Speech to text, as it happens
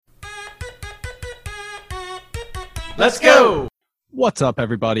Let's go! What's up,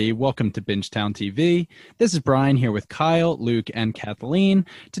 everybody? Welcome to Bingetown TV. This is Brian here with Kyle, Luke, and Kathleen.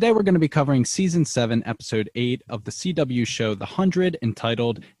 Today we're going to be covering Season 7, Episode 8 of the CW show The 100,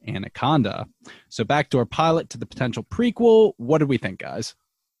 entitled Anaconda. So backdoor pilot to the potential prequel. What did we think, guys?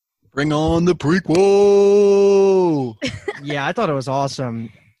 Bring on the prequel! Yeah, I thought it was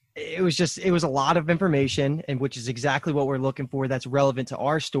awesome. It was a lot of information, and which is exactly what we're looking for that's relevant to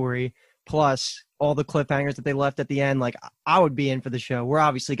our story, plus all the cliffhangers that they left at the end. Like, I would be in for the show. We're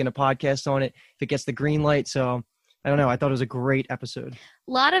obviously going to podcast on it if it gets the green light. So I don't know. I thought it was a great episode.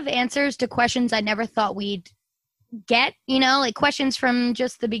 A lot of answers to questions I never thought we'd get, like questions from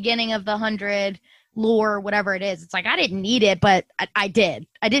just the beginning of the 100 lore, whatever it is. It's like, I didn't need it, but I did.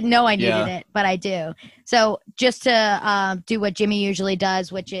 I didn't know I needed it, but I do. So just to do what Jimmy usually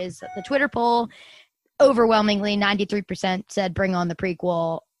does, which is the Twitter poll, overwhelmingly 93% said bring on the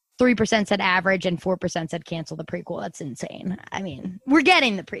prequel. 3% said average and 4% said cancel the prequel. That's insane. I mean, we're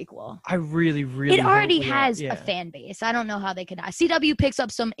getting the prequel. I really it already has a fan base. I don't know how they could. CW picks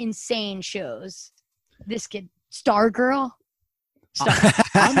up some insane shows. This kid, Stargirl.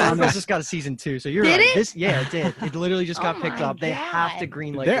 Stargirl just got a season 2, so you're did right. It? It did. It literally just got picked up. They have to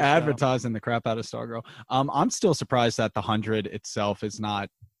greenlight. They're advertising the crap out of Stargirl. I'm still surprised that the 100 itself is not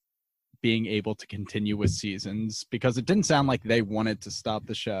being able to continue with seasons, because it didn't sound like they wanted to stop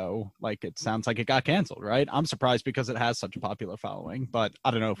the show. Like, it sounds like it got canceled, right? I'm surprised because it has such a popular following, but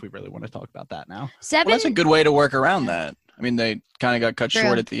I don't know if we really want to talk about that now. Well, that's a good way to work around that. I mean, they kind of got cut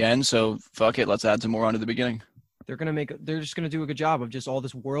short at the end, so fuck it, let's add some more onto the beginning. They're just gonna do a good job of just all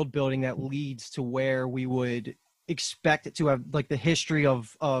this world building that leads to where we would expect it to have, like, the history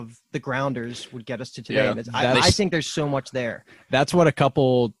of the Grounders would get us to today. Yeah, I think there's so much there. That's what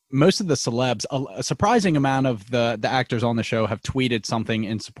most of the celebs, a surprising amount of the actors on the show have tweeted something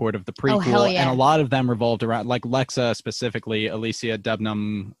in support of the prequel, and a lot of them revolved around, like Lexa specifically, Alicia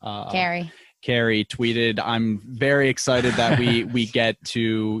Debnam, Carrie tweeted, "I'm very excited that we get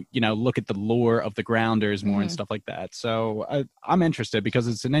to look at the lore of the Grounders more and stuff like that." So I'm interested because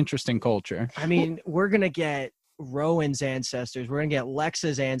it's an interesting culture. I mean, we're gonna get Rowan's ancestors, we're gonna get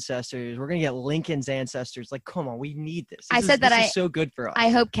Lexa's ancestors, we're gonna get Lincoln's ancestors. Like, come on, we need this. This is so good for us. I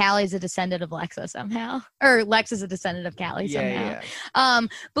hope Callie's a descendant of Lexa somehow, or Lex is a descendant of Callie somehow. Yeah.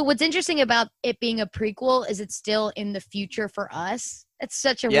 But what's interesting about it being a prequel is it's still in the future for us. It's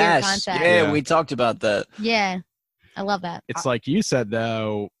such a weird concept. Yeah, we talked about that. Yeah, I love that. It's like you said,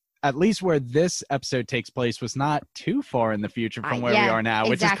 though, at least where this episode takes place was not too far in the future from where we are now,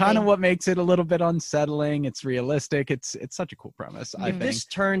 which is kind of what makes it a little bit unsettling. It's realistic. It's such a cool premise, I think. This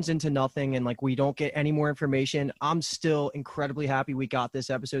turns into nothing and, like, we don't get any more information. I'm still incredibly happy we got this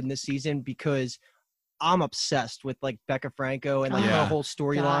episode in this season, because I'm obsessed with, like, Becca Franco and, like, her whole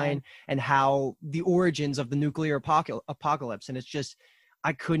storyline and how the origins of the nuclear apocalypse. And it's just,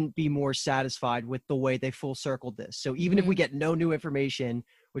 I couldn't be more satisfied with the way they full circled this. So even if we get no new information,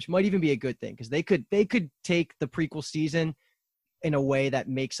 which might even be a good thing, because they could take the prequel season in a way that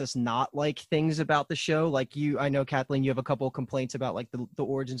makes us not like things about the show. Like, I know, Kathleen, you have a couple of complaints about, like, the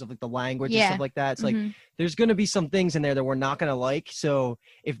origins of, like, the language and stuff like that. It's like, there's going to be some things in there that we're not going to like. So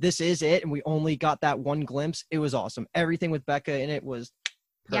if this is it and we only got that one glimpse, it was awesome. Everything with Becca in it was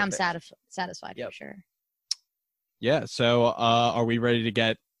perfect. Yeah, I'm satisfied for sure. Yeah, so are we ready to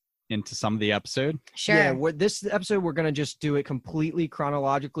get into some of the episode? Sure. Yeah, this episode, we're going to just do it completely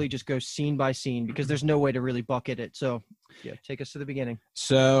chronologically, just go scene by scene, because there's no way to really bucket it. So, yeah, take us to the beginning.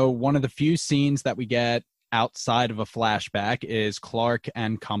 So one of the few scenes that we get outside of a flashback is Clark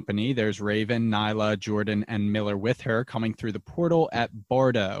and company. There's Raven, Nyla, Jordan, and Miller with her coming through the portal at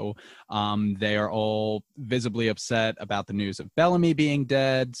Bardo. They are all visibly upset about the news of Bellamy being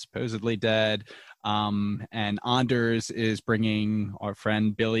dead, supposedly dead. And Anders is bringing our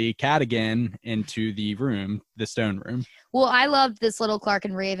friend Billy Cadigan into the room, the stone room. Well, I loved this little Clark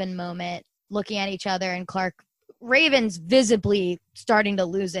and Raven moment, looking at each other, and Raven's visibly starting to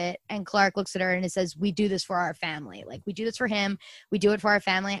lose it, and Clark looks at her and it says, "We do this for our family. Like, we do this for him. We do it for our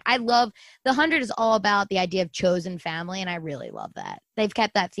family." I love the 100 is all about the idea of chosen family, and I really love that. They've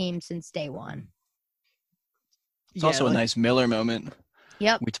kept that theme since day one. It's also a nice Miller moment.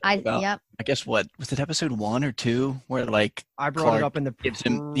 Yep. I guess what was it, episode 1 or 2, where, like, I brought Clark it up in the gives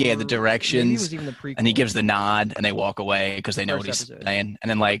him the directions, and he gives the nod, and they walk away because they know what he's saying, and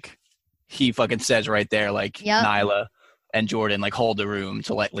then, like, he fucking says right there, like, Nyla and Jordan, like, hold the room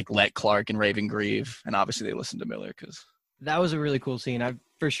to let Clark and Raven grieve, and obviously they listen to Miller because that was a really cool scene. I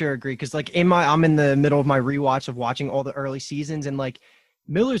for sure agree, because, like, I'm in the middle of my rewatch of watching all the early seasons, and, like,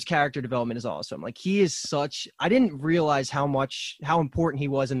 Miller's character development is awesome. Like, he is I didn't realize how important he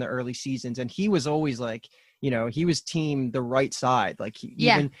was in the early seasons. And he was always, like, he was team the right side. Like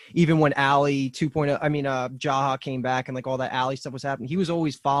even when Allie 2.0, Jaha came back and like all that Allie stuff was happening, he was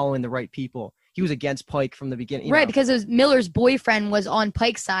always following the right people. He was against Pike from the beginning. Right, because it was Miller's boyfriend was on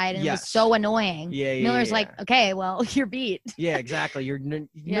Pike's side and it was so annoying. Miller's like, okay, well, you're beat. Yeah, exactly.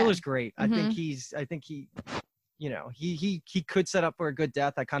 Miller's great. I think he could set up for a good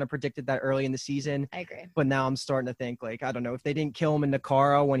death. I kind of predicted that early in the season. I agree. But now I'm starting to think, like, I don't know, if they didn't kill him in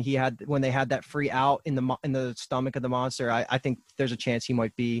Nakara when they had that free out in the stomach of the monster, I think there's a chance he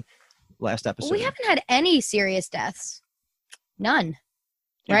might be last episode. We haven't had any serious deaths. None.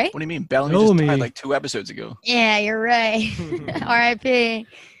 Right? What do you mean? Bellamy just died like 2 episodes ago. Yeah, you're right. R.I.P.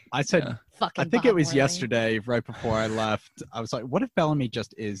 I said, I think it was yesterday, right before I left. I was like, what if Bellamy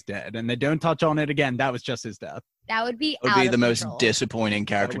just is dead? And they don't touch on it again. That was just his death. That would be the most disappointing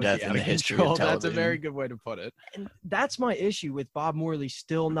character death in the history of television. That's a very good way to put it. And that's my issue with Bob Morley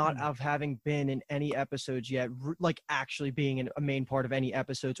still not having been in any episodes yet, like actually being in a main part of any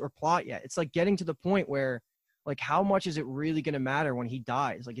episodes or plot yet. It's like getting to the point where, like, how much is it really going to matter when he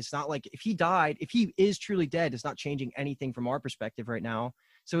dies? Like, it's not like if he is truly dead, it's not changing anything from our perspective right now.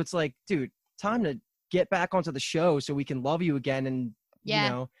 So it's like, dude, time to get back onto the show so we can love you again. And,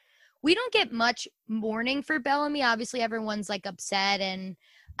 we don't get much mourning for Bellamy. Obviously, everyone's like upset. And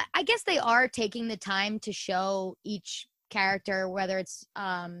I guess they are taking the time to show each character, whether it's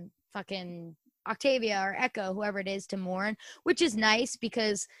fucking Octavia or Echo, whoever it is, to mourn, which is nice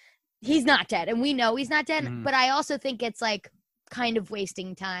because he's not dead, and we know he's not dead. But I also think it's like kind of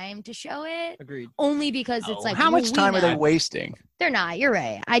wasting time to show it. Agreed. Only because it's like, how much time are they wasting? They're not. You're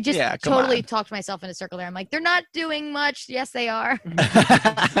right. I just totally talked myself in a circle there. I'm like, they're not doing much. Yes, they are.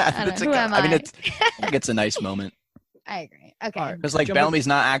 I mean, it's a nice moment. I agree. Okay. Because like Bellamy's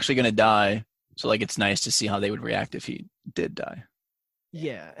not actually going to die, so like it's nice to see how they would react if he did die.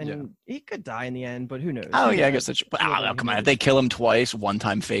 Yeah, and he could die in the end, but who knows? Oh, yeah, I guess that's... But come on. If they kill him twice, one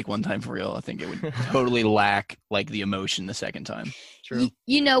time fake, one time for real, I think it would totally lack, like, the emotion the second time. True.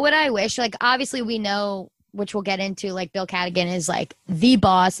 You know what I wish? Like, obviously we know, which we'll get into, like, Bill Cadigan is, like, the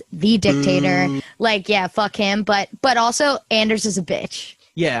boss, the dictator. Like, yeah, fuck him. But also, Anders is a bitch.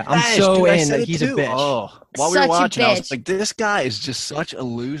 Yeah, I'm so in that he's a bitch. Oh, while we were watching, I was like, this guy is just such a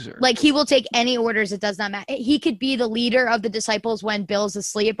loser. Like, he will take any orders. It does not matter. He could be the leader of the disciples when Bill's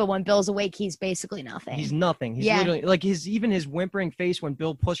asleep, but when Bill's awake, he's basically nothing. He's nothing. He's literally, like, even his whimpering face when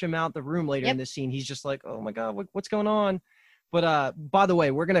Bill pushed him out the room later in this scene, he's just like, oh my God, what's going on? But by the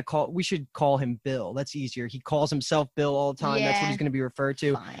way, we should call him Bill. That's easier. He calls himself Bill all the time. Yeah. That's what he's going to be referred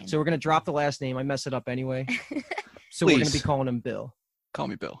to. Fine. So we're going to drop the last name. I mess it up anyway. So we're going to be calling him Bill. Call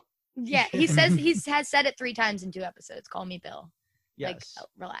me Bill. Yeah, he has said it 3 times in 2 episodes. Call me Bill. Yes. Like,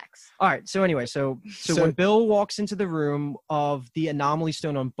 relax. All right. So anyway, so when Bill walks into the room of the anomaly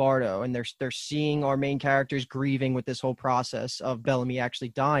stone on Bardo, and they're seeing our main characters grieving with this whole process of Bellamy actually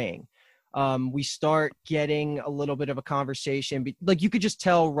dying, we start getting a little bit of a conversation. Like, you could just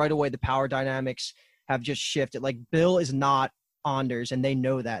tell right away the power dynamics have just shifted. Like, Bill is not Anders, and they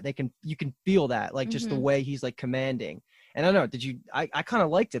know that. You can feel that, like, just the way he's like commanding. And I don't know, I kind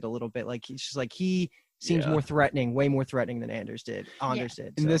of liked it a little bit. Like, he's just like, he seems more threatening, way more threatening than Anders did. Did. So.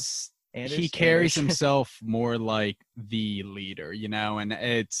 He carries himself more like the leader, and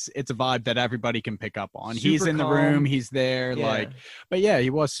it's a vibe that everybody can pick up on. He's in the room, he's there, but yeah, he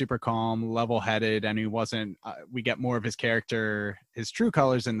was super calm, level-headed, and he wasn't, we get more of his character, his true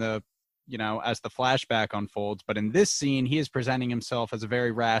colors in the, as the flashback unfolds. But in this scene, he is presenting himself as a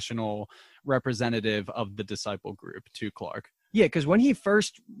very rational representative of the disciple group to Clark. Yeah, because when he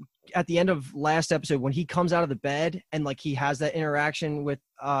first, at the end of last episode, when he comes out of the bed and like he has that interaction with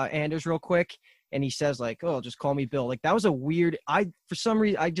Anders real quick, and he says like, "Oh, just call me Bill." Like, that was a weird. For some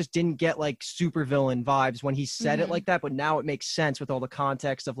reason I just didn't get like supervillain vibes when he said it like that. But now it makes sense with all the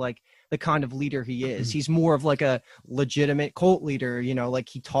context of like the kind of leader he is. He's more of like a legitimate cult leader. Like,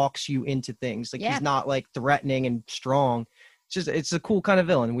 he talks you into things. Like, he's not like threatening and strong. It's a cool kind of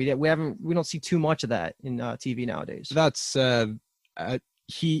villain. We don't see too much of that in TV nowadays. That's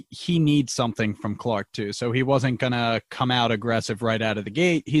he needs something from Clark too. So he wasn't gonna come out aggressive right out of the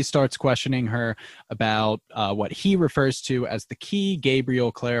gate. He starts questioning her about what he refers to as the key.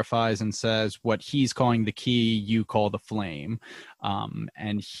 Gabriel clarifies and says what he's calling the key, you call the flame. And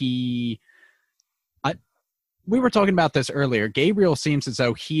we were talking about this earlier. Gabriel seems as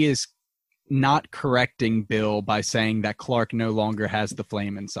though he is not correcting Bill by saying that Clark no longer has the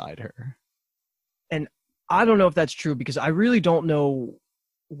flame inside her. And I don't know if that's true, because I really don't know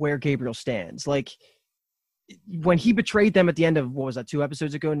where Gabriel stands. Like, when he betrayed them at the end of, what was that, 2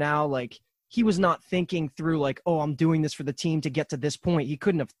 episodes ago now? Like, he was not thinking through like, oh, I'm doing this for the team to get to this point. He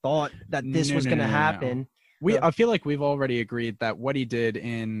couldn't have thought that this was going to happen. I feel like we've already agreed that what he did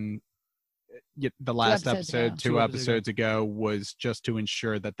in the last episode, two episodes ago, was just to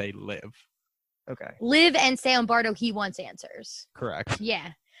ensure that they live. Okay. Live and stay on Bardo. He wants answers. Correct.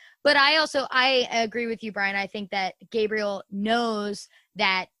 Yeah. But I agree with you, Brian. I think that Gabriel knows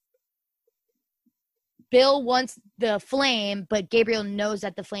that Bill wants the flame, but Gabriel knows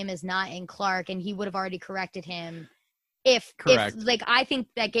that the flame is not in Clark, and he would have already corrected him. If I think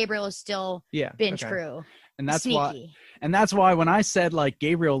that Gabriel is still binge crew. And that's sneaky. why when I said like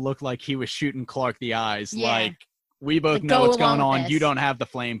Gabriel looked like he was shooting Clark the eyes, like we both know what's going on. You don't have the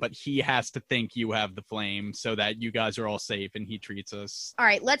flame, but he has to think you have the flame so that you guys are all safe and he treats us. All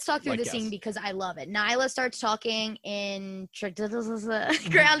right, let's talk through the scene because I love it. Nyla starts talking in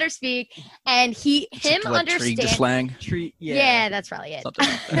Grounder speak, and him understands slang. Yeah, that's probably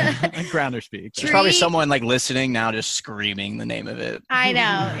it. Grounder speak. There's probably someone like listening now just screaming the name of it. I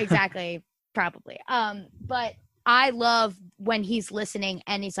know, exactly. Probably. But I love when he's listening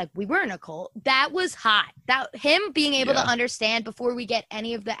and he's like, we were in a cult. That was hot. That him being able to understand before we get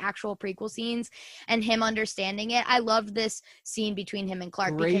any of the actual prequel scenes and him understanding it. I loved this scene between him and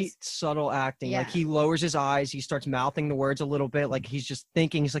Clark. Great subtle acting. Like he lowers his eyes. He starts mouthing the words a little bit. Like he's just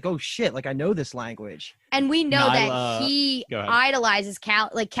thinking, he's like, oh shit, like I know this language. And we know that he idolizes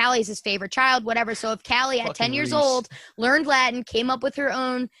like Callie's his favorite child, whatever. So if Callie at 10 years old learned Latin, came up with her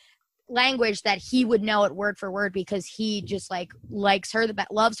own language, that he would know it word for word because he just like likes her the best,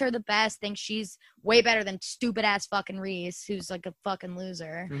 loves her the best, thinks she's way better than stupid ass fucking Reese, who's like a fucking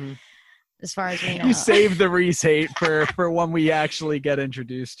loser. As far as we know. You save the Reese hate for when we actually get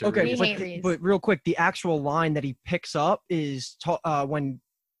introduced to Reese. But real quick, the actual line that he picks up is when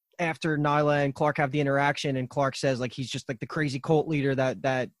after Nyla and Clark have the interaction and Clark says like he's just like the crazy cult leader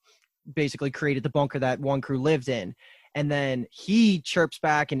that basically created the bunker that one crew lived in. And then he chirps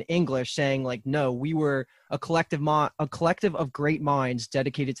back in English saying like, no, we were a collective of great minds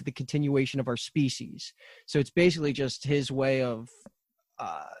dedicated to the continuation of our species. So it's basically just his way of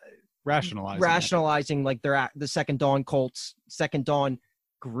rationalizing like the Second Dawn cults, Second Dawn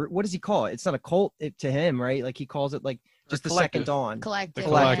group. What does he call it? It's not a cult to him, right? Like he calls it like just the Second Dawn.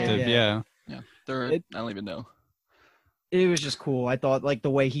 Collective. Yeah. I don't even know. It was just cool. I thought like the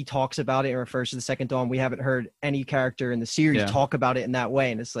way he talks about it and refers to the Second Dawn. We haven't heard any character in the series talk about it in that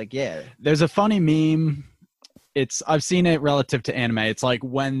way. And it's like, there's a funny meme. I've seen it relative to anime. It's like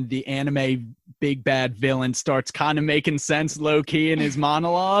when the anime big bad villain starts kind of making sense low key in his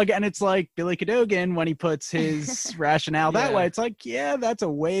monologue. And it's like Billy Cadogan when he puts his rationale that way. It's like, that's a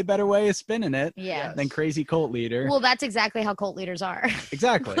way better way of spinning it than crazy cult leader. Well, that's exactly how cult leaders are.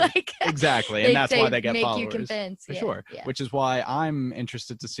 Exactly. Exactly. And that's why they get followers. Make you convinced. For sure. Yeah. Which is why I'm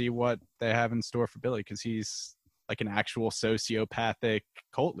interested to see what they have in store for Billy, because he's like an actual sociopathic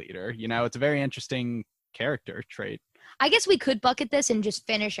cult leader. You know, it's a very interesting character trait. I guess we could bucket this and just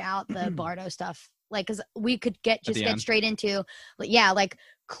finish out the Bardo stuff, like because we could get straight into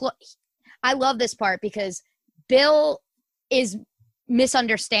I love this part because Bill is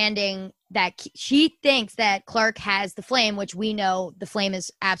misunderstanding that she thinks that Clark has the flame, which we know the flame is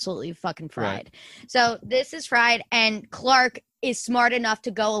absolutely fucking fried. So this is fried, and Clark is smart enough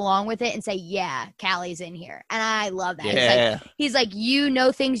to go along with it and say, yeah, Callie's in here. And I love that. He's like, you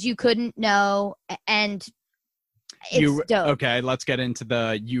know things you couldn't know, and it's dope. Okay, let's get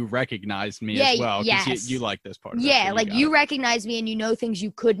into you recognized me as well. Yes. You like this part of it. You recognize me and you know things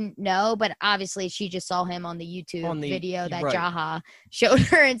you couldn't know, but obviously she just saw him on the YouTube video that Jaha showed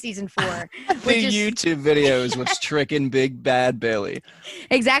her in season 4. YouTube video is what's tricking Big Bad Billy.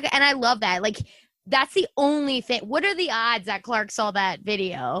 Exactly, and I love that. Like, that's the only thing. What are the odds that Clark saw that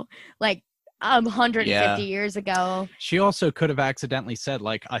video? Like, 150 years ago. She also could have accidentally said,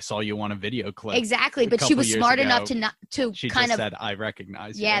 like, I saw you on a video clip. Exactly, but she was smart enough to she kind just of said, I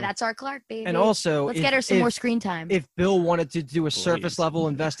recognize you. Yeah, that's our Clark, baby. And also, let's get her some more screen time. If Bill wanted to do a surface level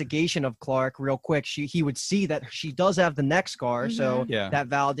investigation of Clark real quick, he would see that she does have the neck scar, so that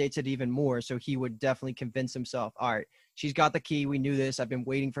validates it even more. So he would definitely convince himself, all right, she's got the key. We knew this. I've been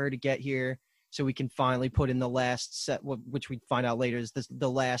waiting for her to get here. So we can finally put in the last set, which we find out later is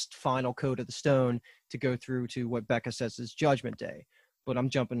the last final code of the stone to go through to what Becca says is Judgment Day. But I'm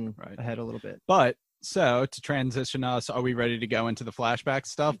jumping ahead a little bit. But so to transition us, are we ready to go into the flashback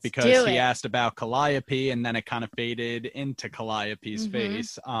stuff? Because he asked about Calliope and then it kind of faded into Calliope's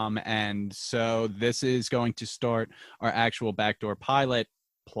face. And so this is going to start our actual backdoor pilot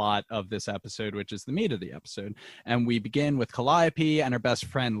plot of this episode, which is the meat of the episode. And we begin with Calliope and her best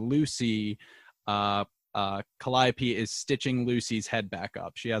friend Lucy. Calliope is stitching Lucy's head back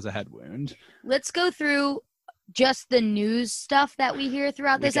up. She has a head wound. Let's go through just the news stuff that we hear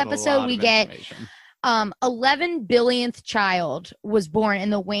throughout this episode. We get 11 billionth child was born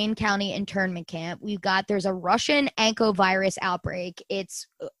in the Wayne County internment camp. There's a Russian Ancovirus outbreak. It's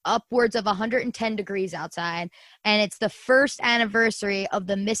upwards of 110 degrees outside, and it's the first anniversary of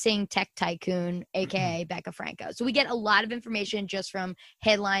the missing tech tycoon, aka Becca Franco. So we get a lot of information just from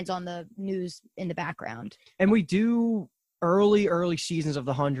headlines on the news in the background. And we do early seasons of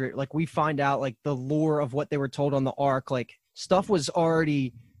the 100. Like, we find out like the lore of what they were told on the Ark. Like, stuff was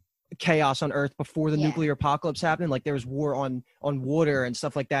already chaos on Earth before the nuclear apocalypse happened. Like, there was war on water and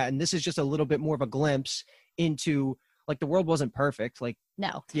stuff like that, and this is just a little bit more of a glimpse into like the world wasn't perfect. Like,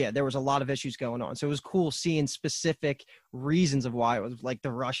 no, there was a lot of issues going on, so it was cool seeing specific reasons of why it was like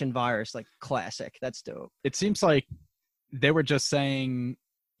the Russian virus. Like, classic. That's dope. It seems like they were just saying,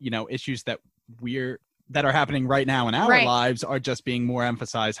 issues that are happening right now in our lives are just being more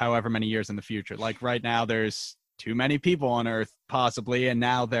emphasized however many years in the future. Like, right now there's too many people on Earth, possibly, and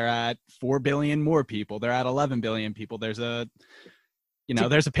now they're at 4 billion more people. They're at 11 billion people. There's a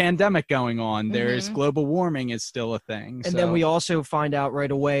pandemic going on. There's global warming is still a thing. And then we also find out right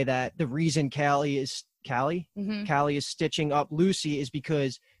away that the reason Callie is stitching up Lucy is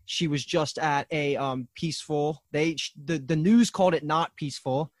because she was just at a peaceful. The news called it not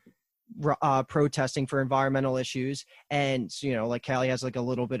peaceful. Protesting for environmental issues, and like Callie has like a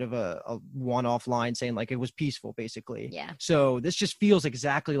little bit of a one-off line saying like it was peaceful, basically. Yeah. So this just feels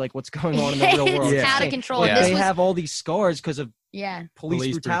exactly like what's going on in the real world. It's out of control. Like, they have all these scars because of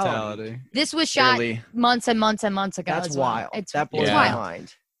police brutality. This was shot months and months and months ago. That's wild. That blows my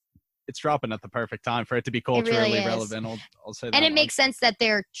mind. It's dropping at the perfect time for it to be culturally relevant. I'll say that. And it makes sense that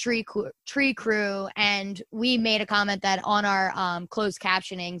they're tree crew. And we made a comment that on our closed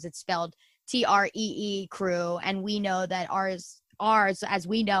captionings, it's spelled TREE crew. And we know that ours, as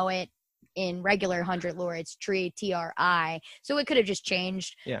we know it in regular 100 lore, it's tree TRI. So it could have just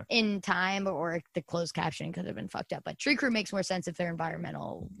changed in time, or the closed captioning could have been fucked up. But tree crew makes more sense if they're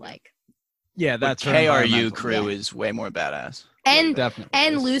environmental, like. Yeah, that's KRU crew is way more badass. And definitely.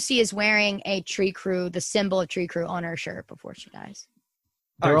 And Lucy is wearing a tree crew, the symbol of tree crew, on her shirt before she dies.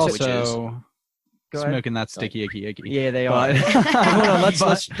 They're also smoking that sticky icky. Yeah, they are. Hold on,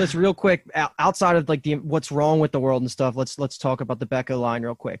 let's real quick, outside of like what's wrong with the world and stuff, let's talk about the Becca line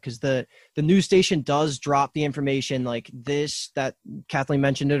real quick, because the news station does drop the information like this, that Kathleen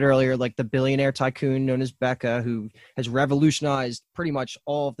mentioned it earlier, like the billionaire tycoon known as Becca, who has revolutionized pretty much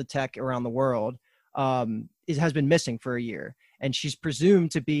all of the tech around the world, has been missing for a year. And she's presumed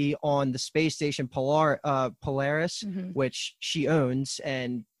to be on the space station Polaris, which she owns,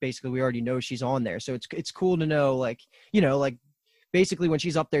 and basically we already know she's on there. So it's cool to know, like, like basically when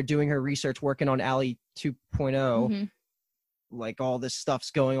she's up there doing her research, working on ALIE 2.0, like all this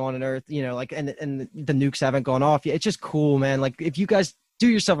stuff's going on Earth, like, and the nukes haven't gone off yet. It's just cool, man. Like, if you guys do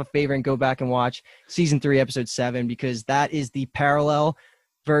yourself a favor and go back and watch season 3, episode 7, because that is the parallel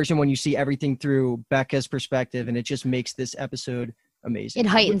version when you see everything through Becca's perspective, and it just makes this episode amazing. It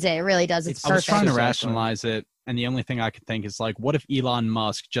heightens it. It really does. It's perfect. I was trying to rationalize it, and the only thing I could think is like, what if Elon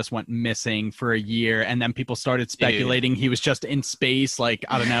Musk just went missing for a year, and then people started speculating he was just in space, like,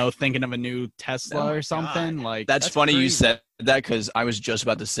 I don't know, thinking of a new Tesla or something. God. Like, that's funny crazy. You said that, because I was just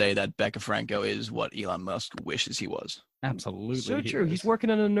about to say that Becca Franco is what Elon Musk wishes he was. Absolutely. So true. He's working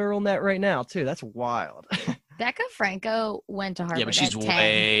on a neural net right now too. That's wild. Becca Franco went to Harvard. Yeah, but she's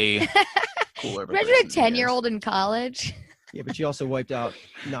way cooler. Imagine a 10-year-old in college. Yeah, but she also wiped out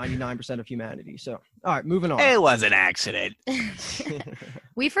 99% of humanity. So, all right, moving on. It was an accident.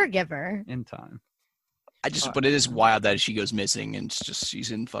 We forgive her. In time. But it is wild that she goes missing and she's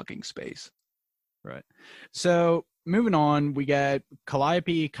in fucking space. Right. So, moving on, we get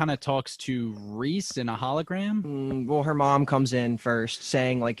Calliope kind of talks to Reese in a hologram. Well, her mom comes in first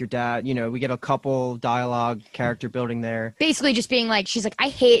saying, like, your dad, we get a couple dialogue character building there. Basically just being like, she's like, I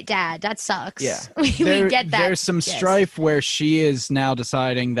hate dad. That sucks. Yeah. we get that. There's some strife where she is now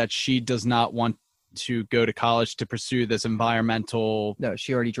deciding that she does not want to go to college to pursue this environmental. No,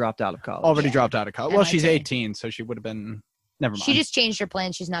 she already dropped out of college. Dropped out of college. Well, she's 18, so she would have been, never mind. She just changed her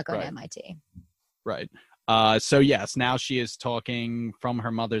plan. She's not going to MIT. Right. So yes, now she is talking from her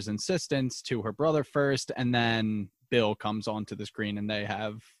mother's insistence to her brother first, and then Bill comes onto the screen and they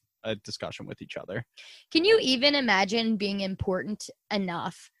have a discussion with each other. Can you even imagine being important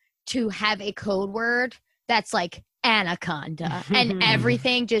enough to have a code word that's like anaconda and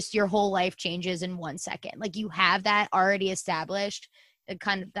everything, just your whole life changes in 1 second? Like, you have that already established.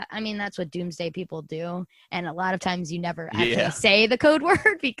 That's what doomsday people do, and a lot of times you never actually say the code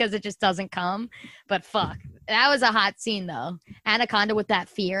word because it just doesn't come. But fuck, that was a hot scene though. Anaconda with that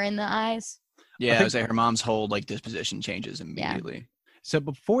fear in the eyes. Yeah, I was like, her mom's whole like disposition changes immediately. So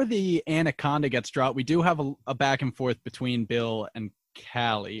before the Anaconda gets dropped, we do have a back and forth between Bill and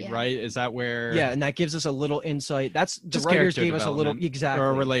Callie, right? Is that where? Yeah, and that gives us a little insight. That's the writers gave us a little exactly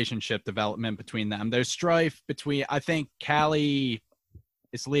or a relationship development between them. There's strife between. I think Callie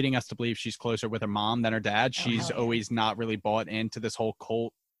is leading us to believe she's closer with her mom than her dad. She's always not really bought into this whole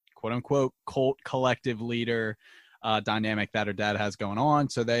cult, quote unquote, cult collective leader dynamic that her dad has going on.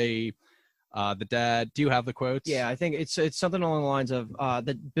 So they. The dad, do you have the quotes? Yeah, I think it's something along the lines of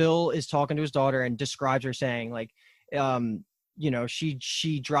that Bill is talking to his daughter and describes her saying like,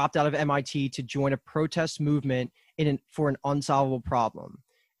 she dropped out of MIT to join a protest movement for an unsolvable problem.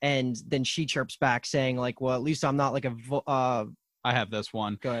 And then she chirps back saying like, well, at least I'm not like I have this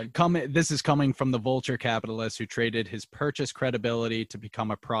one. Go ahead. This is coming from the vulture capitalist who traded his purchased credibility to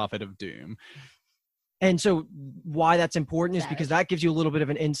become a prophet of doom. And so why that's important is because that gives you a little bit of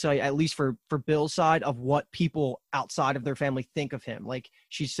an insight, at least for Bill's side, of what people outside of their family think of him. Like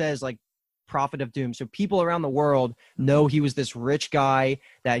she says, like, prophet of doom. So people around the world know he was this rich guy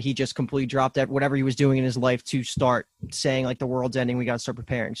that he just completely dropped at whatever he was doing in his life to start saying like the world's ending. We got to start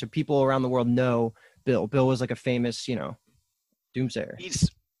preparing. So people around the world know Bill. Bill was like a famous, doomsayer.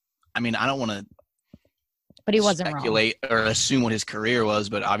 I don't want to but he wasn't speculate wrong. Or assume what his career was,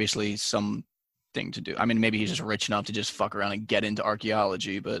 but obviously some thing to do. Maybe he's just rich enough to just fuck around and get into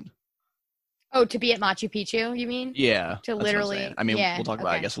archaeology, but to be at Machu Picchu, you mean? Yeah. To literally. We'll talk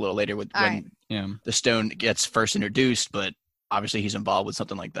about it, I guess, a little later when the stone gets first introduced, but obviously he's involved with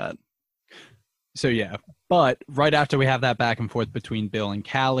something like that. So yeah, but right after we have that back and forth between Bill and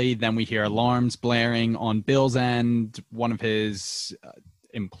Callie, then we hear alarms blaring on Bill's end. One of his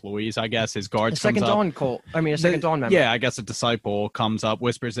employees, I guess, his guards. A second dawn member. Yeah, I guess a disciple comes up,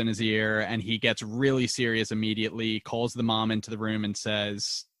 whispers in his ear, and he gets really serious immediately, calls the mom into the room and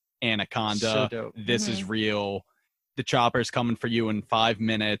says, Anaconda, this is real. The chopper's coming for you in 5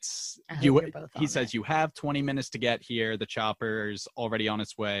 minutes. He says you have 20 minutes to get here. The chopper's already on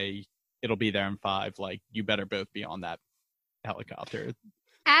its way. It'll be there in 5. Like, you better both be on that helicopter.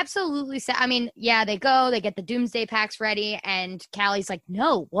 Absolutely. They go, they get the doomsday packs ready, and Callie's like,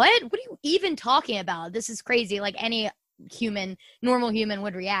 no, what? What are you even talking about? This is crazy. Like any normal human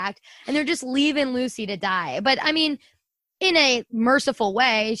would react. And they're just leaving Lucy to die. But in a merciful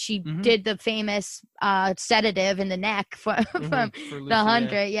way, she did the famous sedative in the neck for Lucy, the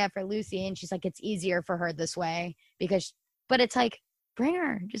 100. For Lucy. And she's like, it's easier for her this way but it's like, bring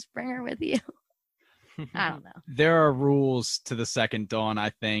her with you. I don't know. There are rules to the Second Dawn, I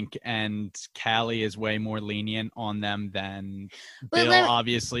think, and Callie is way more lenient on them than Bill,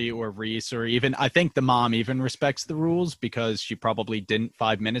 obviously, or Reese, or even, I think the mom even respects the rules because she probably didn't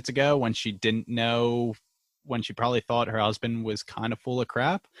 5 minutes ago when she didn't know, when she probably thought her husband was kind of full of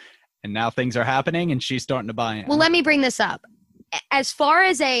crap, and now things are happening and she's starting to buy in. Well, let me bring this up. As far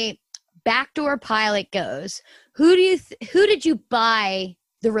as a backdoor pilot goes, who did you buy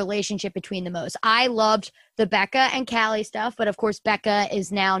the relationship between the most? I loved the Becca and Callie stuff, but of course Becca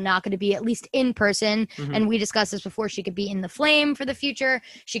is now not going to be, at least in person, and we discussed this before, she could be in the Flame for the future,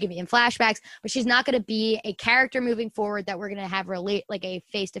 she could be in flashbacks, but she's not going to be a character moving forward that we're going to have like a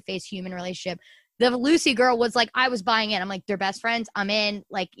face-to-face human relationship. The Lucy girl was like, I was buying in. I'm like, they're best friends. I'm in,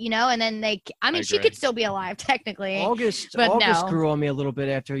 and then she could still be alive technically. August grew on me a little bit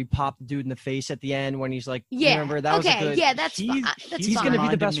after he popped the dude in the face at the end when he's like, remember that was a good. Yeah, that's he's going to be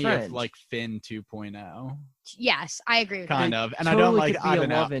the best friend. Of, like Finn 2.0. Yes, I agree with kind that. of, and totally I don't like. I don't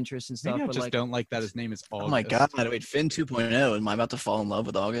know. Love interest and stuff. Maybe I just don't like that his name is August. Oh my god! Wait, Finn 2.0. Am I about to fall in love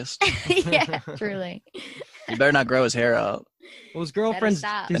with August? Yeah, truly. You better not grow his hair out. Well, his girlfriend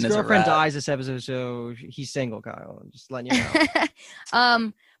dies this episode, so he's single, Kyle. I'm just letting you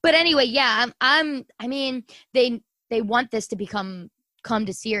know. But anyway, yeah, they want this to come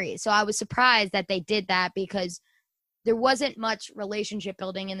to series, so I was surprised that they did that because there wasn't much relationship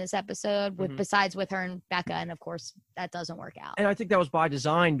building in this episode besides with her and Becca, and of course that doesn't work out. And I think that was by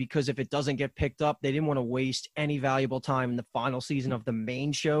design because if it doesn't get picked up, they didn't want to waste any valuable time in the final season of the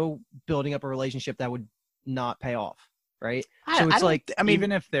main show building up a relationship that would not pay off, right?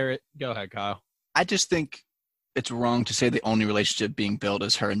 Even if they're... Go ahead, Kyle. I just think it's wrong to say the only relationship being built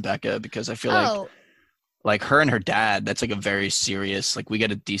is her and Becca because I feel like her and her dad, that's like a very serious, like we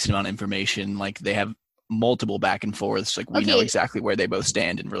get a decent amount of information, like they have multiple back and forths, like we know exactly where they both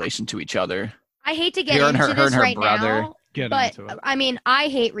stand in relation to each other. I hate to get into this right now, but I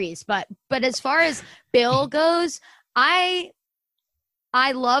hate Reese, but as far as Bill goes, I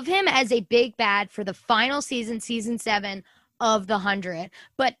love him as a big bad for the final season, season 7 of the 100.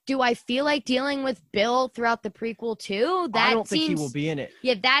 But do I feel like dealing with Bill throughout the prequel too? I don't think he will be in it.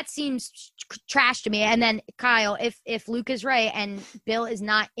 Yeah, that seems trash to me. And then Kyle, if Luke is right and Bill is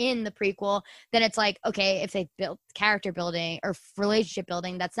not in the prequel, then it's like, okay, if they built character building or relationship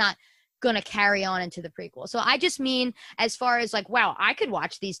building, that's not going to carry on into the prequel. So I just mean as far as like, wow, I could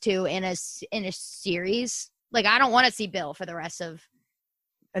watch these two in a series. Like, I don't want to see Bill for the rest of.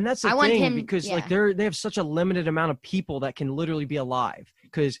 And that's the thing, because like they have such a limited amount of people that can literally be alive.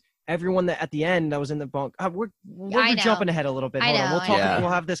 Because everyone that at the end that was in the bunk, we're jumping ahead a little bit. Hold on. We'll talk. We'll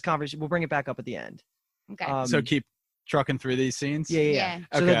have this conversation. We'll bring it back up at the end. Okay. So keep trucking through these scenes. Yeah.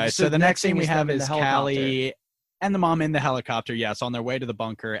 Okay. So the next scene we have is Callie and the mom in the helicopter. Yes, on their way to the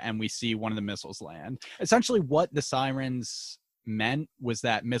bunker, and we see one of the missiles land. Essentially, what the sirens meant was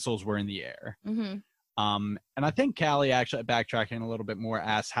that missiles were in the air. Mm-hmm. And I think Callie, actually backtracking a little bit more,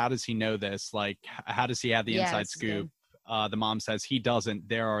 asks, how does he know this? Like, how does he have the inside scoop? The mom says he doesn't.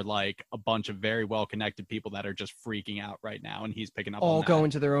 There are like a bunch of very well-connected people that are just freaking out right now, and he's picking up all on that. going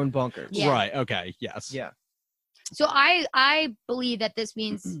to their own bunkers. Yeah. Right. Okay. Yes. Yeah. So I believe that this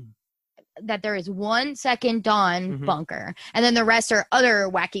means that there is 1 Second Dawn bunker, and then the rest are other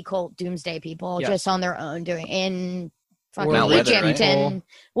wacky cult doomsday people just on their own doing in fucking Egypt, right? And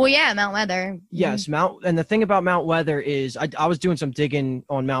Mount Weather. Yes, and the thing about Mount Weather is I was doing some digging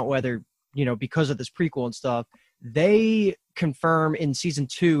on Mount Weather, because of this prequel and stuff. They confirm in season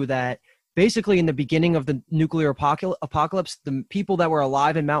 2 that basically in the beginning of the nuclear apocalypse, the people that were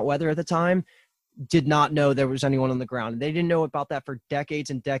alive in Mount Weather at the time did not know there was anyone on the ground. They didn't know about that for decades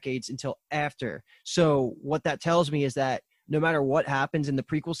and decades until after. So what that tells me is that no matter what happens in the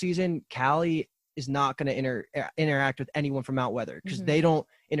prequel season, Callie is not going to interact with anyone from Mount Weather, because they don't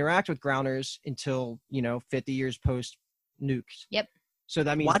interact with grounders until 50 years post nukes. Yep. So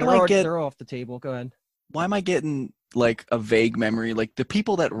that means they're off the table. Go ahead. Why am I getting like a vague memory? Like the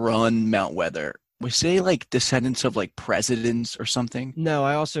people that run Mount Weather, was they like descendants of like presidents or something? No,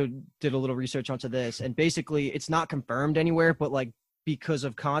 I also did a little research onto this, and basically it's not confirmed anywhere, but like because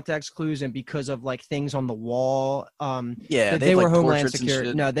of context clues and because of like things on the wall, they were Homeland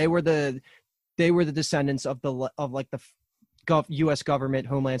Security. No, they were the descendants of the U.S. government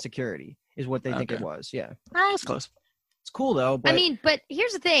Homeland Security is what they think it was. Yeah. Oh, that's close. It's cool though. But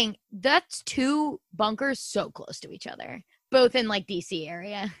here's the thing. That's 2 bunkers so close to each other, both in like DC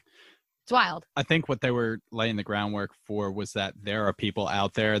area. It's wild. I think what they were laying the groundwork for was that there are people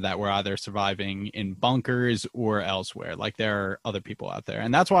out there that were either surviving in bunkers or elsewhere. Like there are other people out there.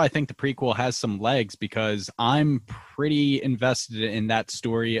 And that's why I think the prequel has some legs, because I'm pretty invested in that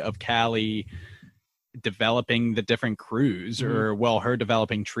story of Callie developing the different crews, or her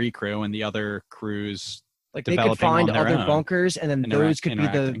developing Tree Crew and the other crews. Like they could find other bunkers, and then those could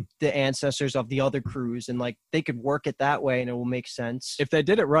be the ancestors of the other crews, and like they could work it that way, and it will make sense. If they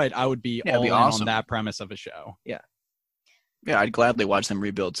did it right, I would be all in on that premise of a show. Yeah. Yeah, I'd gladly watch them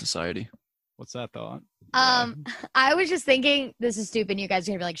rebuild society. What's that thought? I was just thinking, this is stupid. You guys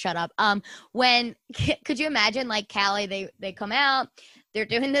are gonna be like, shut up. Could you imagine like Callie, they come out, they're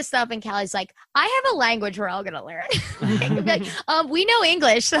doing this stuff, and Callie's like, I have a language we're all gonna learn. We know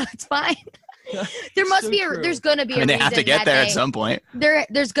English, so it's fine. There must be there's going to be a reason. They have to get there at some point.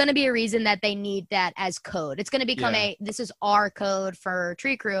 There's going to be a reason that they need that as code. It's going to become this is our code for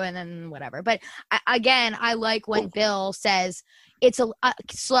Tree Crew, and then whatever. But I like when Bill says it's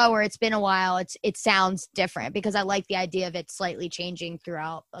slower. It's been a while. It sounds different, because I like the idea of it slightly changing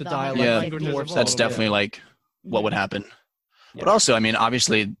throughout the dialogue. Yeah, that's definitely like what would happen. Yeah. But also, I mean,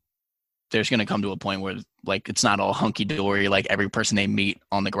 obviously, there's going to come to a point where like it's not all hunky dory. Like every person they meet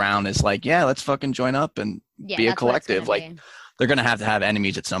on the ground is like, yeah, let's fucking join up and be a collective. Like they're going to have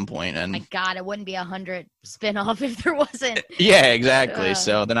enemies at some point. And my God, it wouldn't be 100 spinoff if there wasn't. Yeah, exactly.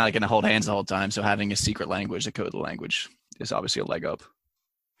 So they're not going to hold hands the whole time. So having a secret language, a code of the language, is obviously a leg up.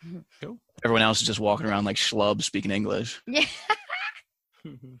 Cool. Everyone else is just walking around like schlubs speaking English. Yeah.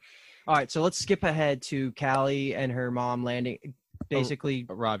 All right, so let's skip ahead to Callie and her mom landing. Basically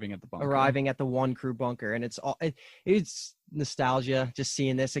arriving at the one crew bunker, and it's nostalgia just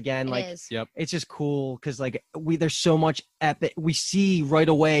seeing this again. It's just cool because like there's so much epic. We see right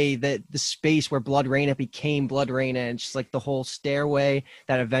away that the space where Blood Raina became Blood Raina, and just like the whole stairway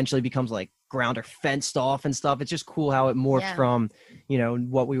that eventually becomes like grounder fenced off and stuff. It's just cool how it morphed from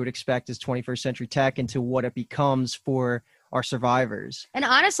what we would expect as 21st century tech into what it becomes for our survivors. And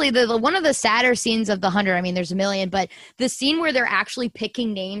honestly, the one of the sadder scenes of the 100, I mean, there's a million, but the scene where they're actually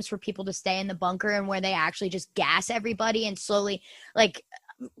picking names for people to stay in the bunker, and where they actually just gas everybody and slowly, like,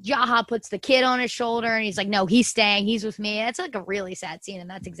 Jaha puts the kid on his shoulder and he's like, no, he's staying. He's with me. It's like a really sad scene. And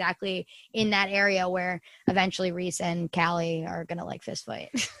that's exactly in that area where eventually Reese and Callie are going to like fist fight.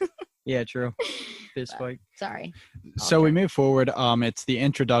 Yeah, true. Fist fight. Sorry. So we move forward. It's the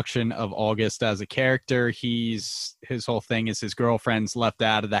introduction of August as a character. His whole thing is his girlfriend's left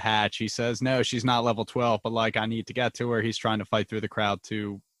out of the hatch. He says, no, she's not level 12, but like I need to get to her. He's trying to fight through the crowd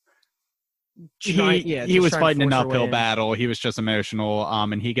to he was fighting an uphill battle. He was just emotional.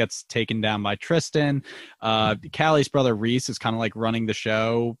 And he gets taken down by Tristan. Callie's brother Reese is kind of like running the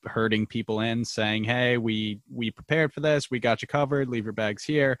show, herding people in, saying, hey, we prepared for this. We got you covered. Leave your bags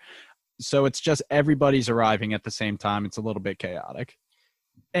here. So it's just everybody's arriving at the same time. It's a little bit chaotic.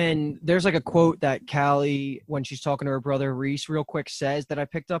 And there's like a quote that Callie, when she's talking to her brother Reese, real quick says that I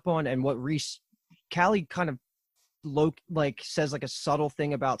picked up on, and what Callie kind of says like a subtle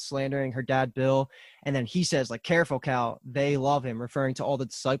thing about slandering her dad Bill, and then he says like, careful Cal, they love him, referring to all the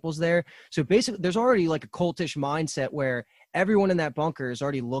disciples there. So basically there's already like a cultish mindset where everyone in that bunker is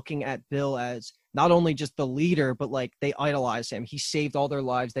already looking at Bill as not only just the leader, but like they idolize him. He saved all their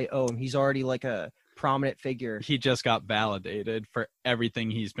lives. They owe him. He's already like a prominent figure. He just got validated for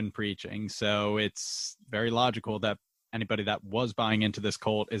everything he's been preaching. So it's very logical that anybody that was buying into this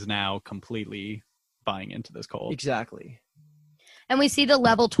cult is now completely buying into this cult. Exactly. And we see the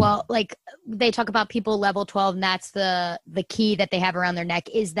level 12, like they talk about people level 12, and that's the key that they have around their neck,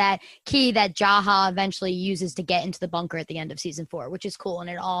 is that key that Jaha eventually uses to get into the bunker at the end of season 4, which is cool. And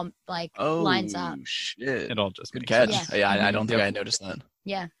it all like lines up. Oh, shit. It all just good catch. Sense. Yeah, I don't think I noticed that.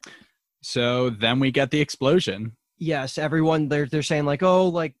 Yeah. So then we get the explosion. Yes, everyone, they're saying like, oh,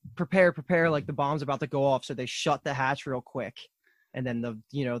 like prepare, like the bomb's about to go off. So they shut the hatch real quick. And then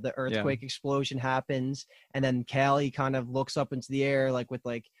the earthquake explosion happens. And then Callie kind of looks up into the air, like with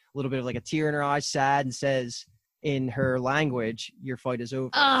like a little bit of like a tear in her eye, sad, and says in her language, your fight is over.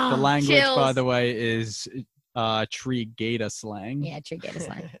 Oh, the language, chills. By the way, is Trigata slang. Yeah, Trigata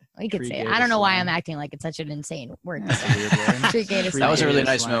slang. We could say it. I don't know why I'm acting like it's such an insane word to say. Trigata slang. That was a really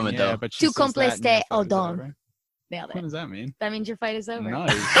nice moment, though. Tu compleste odon. Nailed it. What does that mean? That means your fight is over.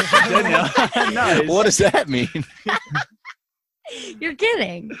 Nice. Nice. What does that mean? You're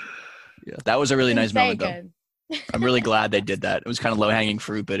kidding. Yeah, that was a really nice moment, though. I'm really glad they did that. It was kind of low-hanging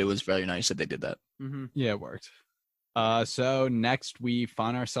fruit, but it was very nice that they did that. Mm-hmm. Yeah, it worked. So next we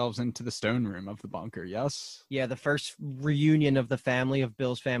find ourselves into the stone room of the bunker, yes? Yeah, the first reunion of the family, of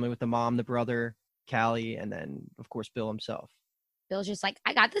Bill's family, with the mom, the brother, Callie, and then, of course, Bill himself. Bill's just like,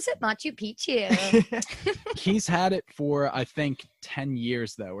 I got this at Machu Picchu. He's had it for, I think, 10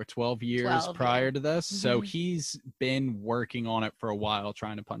 years, though, or 12 years prior to this. Mm-hmm. So he's been working on it for a while,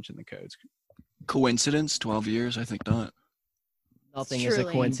 trying to punch in the codes. Coincidence? 12 years? I think not. Nothing is a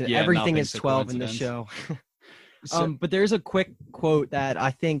coincidence. Yeah, everything is 12 in this show. But there's a quick quote that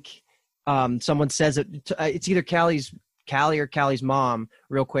I think someone says it's either Callie or Callie's mom,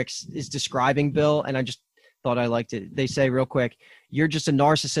 real quick, is describing Bill, and I just thought I liked it. They say real quick, you're just a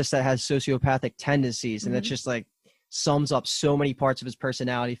narcissist that has sociopathic tendencies. And that's just like sums up so many parts of his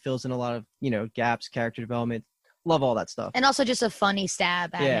personality, fills in a lot of, gaps, character development. Love all that stuff. And also just a funny stab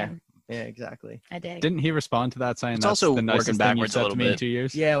at him. Yeah, exactly. I dig. Didn't he respond to that saying it's that's also the nicest thing you said to me in 2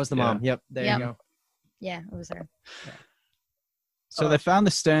 years? Yeah, it was the mom. Yep. There you go. Yeah, it was her. Yeah. So they found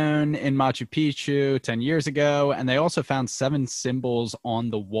the stone in Machu Picchu 10 years ago, and they also found 7 symbols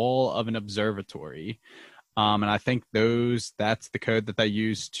on the wall of an observatory. And I think that's the code that they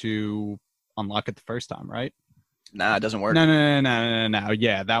used to unlock it the first time, right? Nah, it doesn't work. No.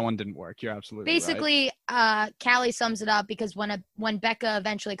 Yeah, that one didn't work. You're absolutely Basically, right. Callie sums it up because when Becca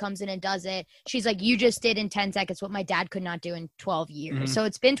eventually comes in and does it, she's like, you just did in 10 seconds what my dad could not do in 12 years. Mm-hmm. So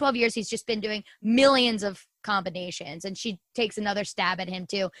it's been 12 years. He's just been doing millions of combinations. And she takes another stab at him,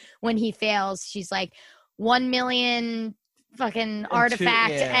 too. When he fails, she's like, 1 million fucking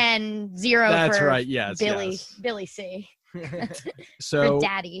artifact and 0 That's for right. Yes, Billy C. So for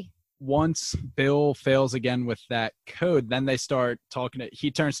daddy. Once Bill fails again with that code, then they start talking.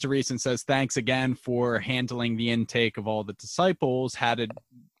 He turns to Reese and says, thanks again for handling the intake of all the disciples.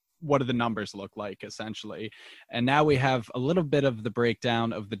 What do the numbers look like, essentially? And now we have a little bit of the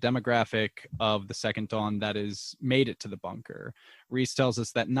breakdown of the demographic of the Second Dawn that is made it to the bunker. Reese tells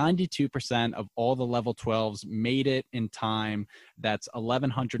us that 92% of all the level 12s made it in time. That's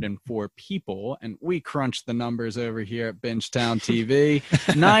 1,104 people. And we crunched the numbers over here at Bingetown TV.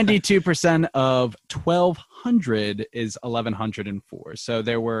 92% of 1,200 is 1,104. So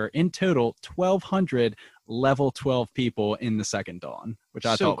there were, in total, 1,200 level 12 people in the Second Dawn, which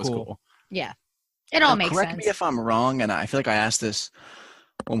I thought was cool. Yeah. It all makes sense. Correct me if I'm wrong, and I feel like I asked this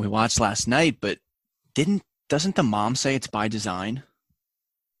when we watched last night, but doesn't the mom say it's by design?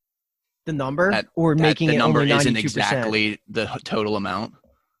 The number, or making the it number only 92%? Isn't exactly the total amount.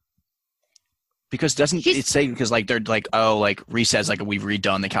 Because doesn't it say, because like they're like, oh, like Reese says like we've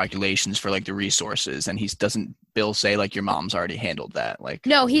redone the calculations for like the resources, and doesn't Bill say like your mom's already handled that? Like,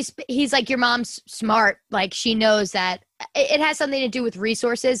 no, he's like, your mom's smart, like she knows that it has something to do with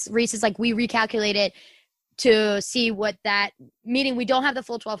resources. Reese is like, we recalculate it to see what that, meaning we don't have the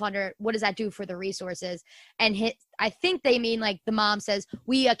full 1,200. What does that do for the resources? And I think they mean like the mom says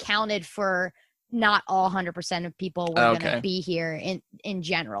we accounted for not all 100% of people were going to be here in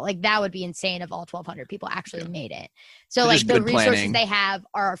general. Like that would be insane if all 1,200 people actually made it. So like the resources they have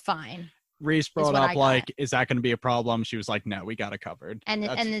are fine. Reese brought up like, is that going to be a problem? She was like, no, we got it covered. And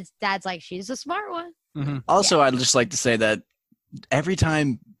his dad's like, she's a smart one. Mm-hmm. Also, I'd just like to say that every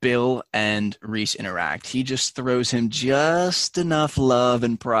time Bill and Reese interact, he just throws him just enough love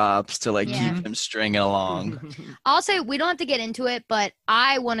and props to like keep him stringing along. Also, we don't have to get into it, but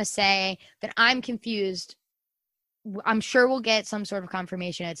I want to say that I'm confused. I'm sure we'll get some sort of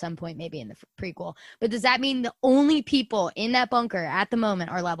confirmation at some point, maybe in the prequel. But does that mean the only people in that bunker at the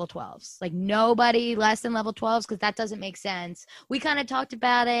moment are level 12s? Like nobody less than level 12s? Because that doesn't make sense. We kind of talked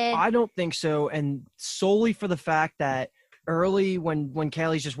about it. I don't think so. And solely for the fact that early when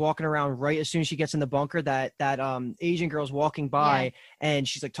Kaylee's just walking around, right as soon as she gets in the bunker, that Asian girl's walking by and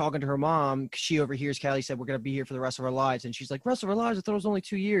she's like talking to her mom, because she overhears Kaylee said, we're going to be here for the rest of our lives. And she's like, rest of our lives? I thought it was only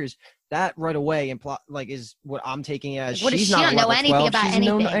 2 years. That right away is what I'm taking as she's not know anything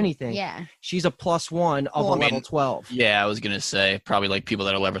 12. About anything. Yeah. She's a +1 of a level 12. Yeah, I was going to say probably like people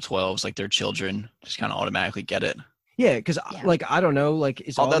that are level 12s, like their children just kind of automatically get it. Yeah, because like, I don't know, like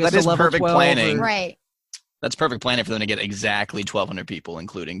is although August that is level perfect 12 planning. Right. That's perfect planning for them to get exactly 1,200 people,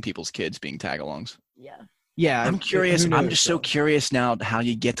 including people's kids being tag-alongs. Yeah. Yeah. I'm curious. I'm just so curious now how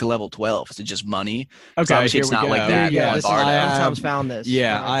you get to level 12. Is it just money? Okay, obviously it's not like that. Yeah, Tom's found this.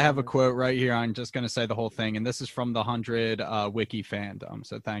 Yeah, I have a quote right here. I'm just going to say the whole thing, and this is from the 100 Wiki fandom.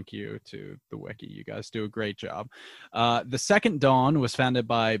 So thank you to the Wiki. You guys do a great job. The Second Dawn was founded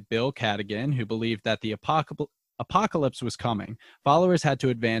by Bill Cadigan, who believed that the apocalypse was coming. Followers had to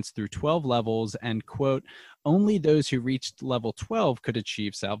advance through 12 levels and, quote, only those who reached level 12 could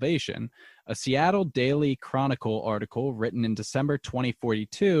achieve salvation. A Seattle Daily Chronicle article written in December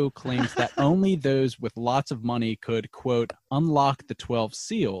 2042 claims that only those with lots of money could, quote, unlock the 12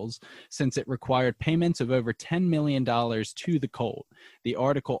 seals, since it required payments of over $10 million to the cult. The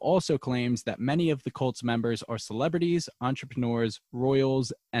article also claims that many of the cult's members are celebrities, entrepreneurs,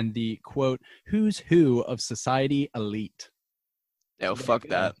 royals, and the, quote, who's who of society elite. Oh, fuck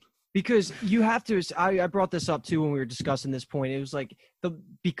that. Because you have to, I brought this up too when we were discussing this point. It was like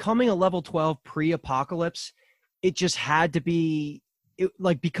becoming a level 12 pre-apocalypse, it just had to be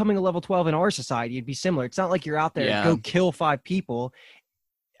like becoming a level 12 in our society. It'd be similar. It's not like you're out there and go kill 5 people,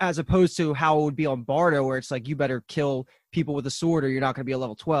 as opposed to how it would be on Bardo, where it's like you better kill people with a sword or you're not going to be a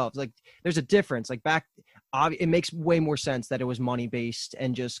level 12. It's like there's a difference. Like it makes way more sense that it was money based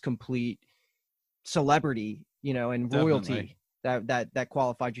and just complete celebrity, and royalty. Definitely. That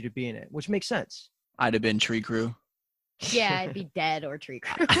qualified you to be in it, which makes sense. I'd have been Tree Crew. Yeah, I'd be dead or Tree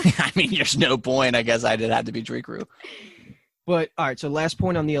Crew. I mean, there's no point. I guess I'd have to be Tree Crew. But all right, so last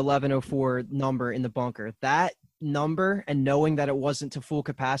point on the 1104 number in the bunker. That number and knowing that it wasn't to full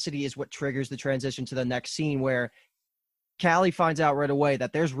capacity is what triggers the transition to the next scene, where Callie finds out right away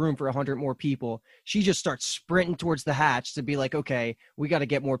that there's room for 100 more people. She just starts sprinting towards the hatch to be like, okay, we got to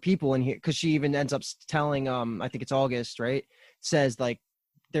get more people in here. Because she even ends up telling, I think it's August, right? Says like,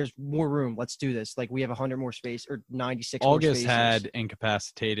 there's more room. Let's do this. Like we have 100 more space or 96 August more spaces. had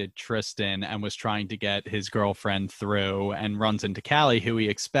incapacitated Tristan and was trying to get his girlfriend through and runs into Callie, who he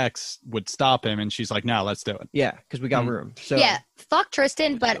expects would stop him. And she's like, no, let's do it. Yeah, because we got room. So yeah, fuck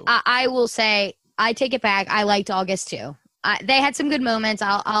Tristan. But I will say, I take it back. I liked August too. They had some good moments.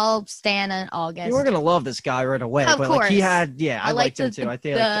 I'll stand on August. You were gonna love this guy right away. Of but course. Like he had, I liked him too. I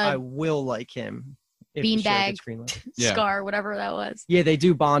think the I will like him. Beanbag Scar, whatever that was. Yeah, they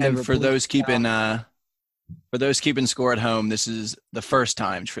do bond. And for those keeping score at home, this is the first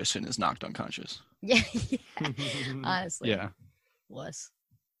time Tristan is knocked unconscious. Yeah. Honestly. Yeah. Was.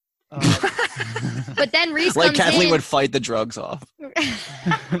 But then Reese like comes Kathleen in. would fight the drugs off.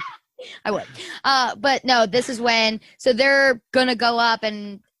 I would. But no, this is when, so they're gonna go up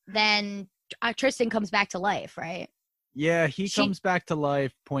and then Tristan comes back to life, right? Yeah, he comes back to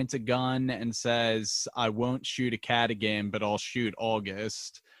life, points a gun, and says, I won't shoot a cat again, but I'll shoot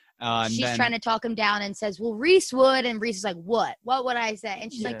August. She's trying to talk him down and says, well, Reese would. And Reese is like, what? What would I say?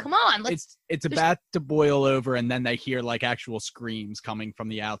 And she's like, come on. It's about to boil over. And then they hear like actual screams coming from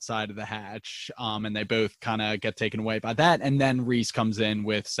the outside of the hatch. And they both kind of get taken away by that. And then Reese comes in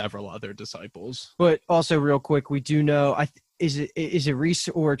with several other disciples. But also real quick, we do know, is it Reese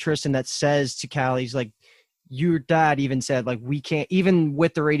or Tristan that says to Callie, he's like, your dad even said, like, we can't, even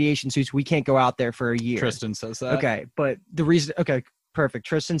with the radiation suits, we can't go out there for a year. Tristan says that. Okay. But the reason, okay, perfect.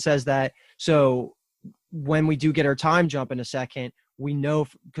 Tristan says that. So when we do get our time jump in a second, we know,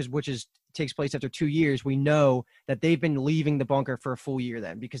 takes place after 2 years, we know that they've been leaving the bunker for a full year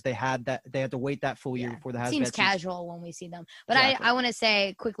then, because they had to wait that full year before the hazmat seems casual when we see them. But exactly. I want to say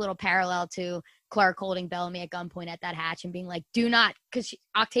a quick little parallel to Clark holding Bellamy at gunpoint at that hatch and being like, do not, because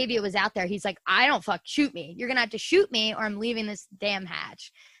Octavia was out there. He's like, I don't shoot me. You're going to have to shoot me or I'm leaving this damn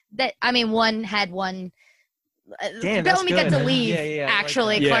hatch. One had one. Damn, Bellamy got to leave.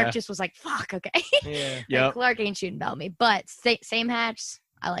 Actually, like Clark just was like, "Fuck, okay." Yeah. Clark ain't shooting Bellamy, but same hatch.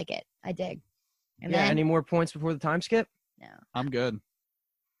 I like it. I dig. And then, any more points before the time skip? No, I'm good.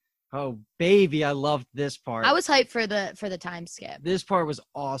 Oh baby, I loved this part. I was hyped for the time skip. This part was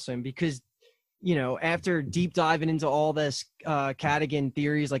awesome because, after deep diving into all this Cadogan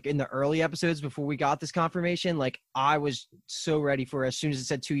theories, like in the early episodes before we got this confirmation, like I was so ready for it. As soon as it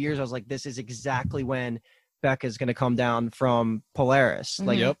said 2 years, I was like, this is exactly when Becca's going to come down from Polaris. Mm-hmm.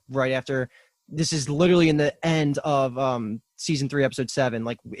 Like right after, this is literally in the end of season 3, episode 7.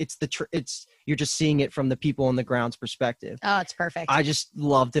 Like you're just seeing it from the people on the ground's perspective. Oh, it's perfect. I just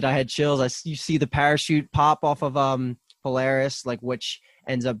loved it. I had chills. You see the parachute pop off of Polaris, like, which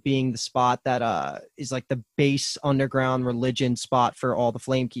ends up being the spot that is like the base underground religion spot for all the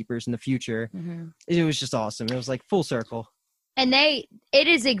Flame Keepers in the future. Mm-hmm. It was just awesome. It was like full circle. And it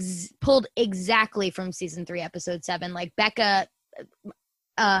is pulled exactly from season 3, episode 7. Like Becca,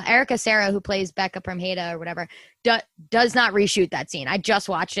 Erica Sarah, who plays Becca Promheda or whatever, does not reshoot that scene. I just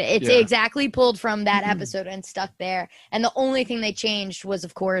watched it. It's exactly pulled from that episode and stuck there. And the only thing they changed was,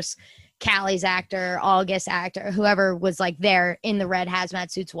 of course, Callie's actor, August's actor, whoever was like there in the red hazmat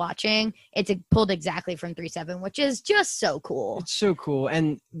suits watching. It's pulled exactly from 3-7, which is just so cool. It's so cool.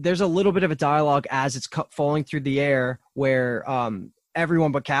 And there's a little bit of a dialogue as it's falling through the air where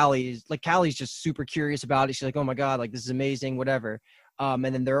everyone but Callie's just super curious about it. She's like, oh my God, like this is amazing, whatever. And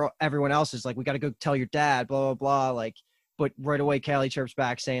then everyone else is like, we got to go tell your dad, blah, blah, blah. Like, but right away, Callie chirps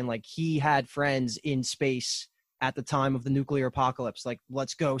back saying like he had friends in space at the time of the nuclear apocalypse. Like,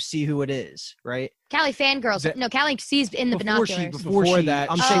 let's go see who it is, right? Callie fangirls. Callie sees in the binoculars. Before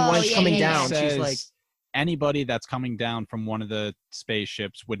that, I'm saying when it's coming down, she's like, anybody that's coming down from one of the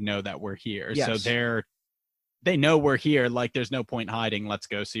spaceships would know that we're here. Yes. So they know we're here. Like, there's no point hiding. Let's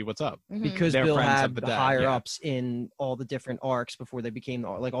go see what's up. Mm-hmm. Because Bill had the higher ups in all the different arcs before they became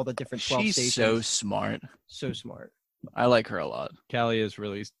like all the different 12 stations. She's so smart. So smart. I like her a lot. Callie is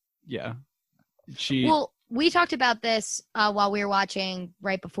really, Well, we talked about this while we were watching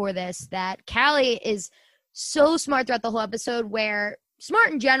right before this, that Callie is so smart throughout the whole episode, where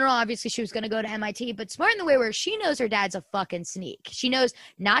smart in general, obviously she was going to go to MIT, but smart in the way where she knows her dad's a fucking sneak. She knows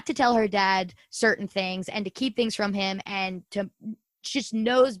not to tell her dad certain things and to keep things from him, and she just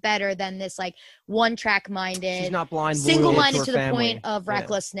knows better than this like one-track minded, she's not blind, single-minded to the point of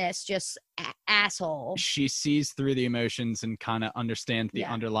recklessness, just asshole. She sees through the emotions and kind of understands the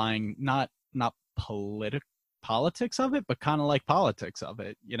underlying, not politics of it, but kind of like politics of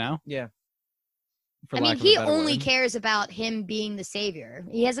it, Yeah. I mean, he only cares about him being the savior.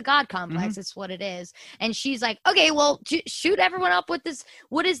 He has a God complex. It's what it is. And she's like, okay, well, shoot everyone up with this.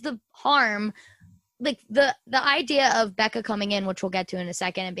 What is the harm? Like the idea of Becca coming in, which we'll get to in a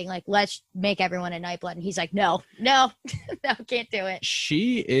second, and being like, let's make everyone a Nightblood. And he's like, no, can't do it.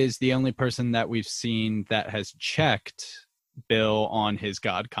 She is the only person that we've seen that has checked Bill on his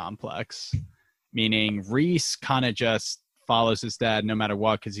God complex, meaning Reese kind of just follows his dad no matter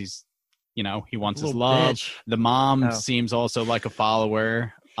what, because he's, he wants his love. Bitch. The mom seems also like a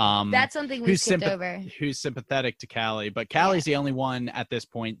follower. That's something we skipped over. Who's sympathetic to Callie, but Callie's the only one at this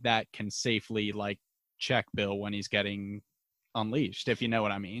point that can safely like check Bill when he's getting unleashed, if you know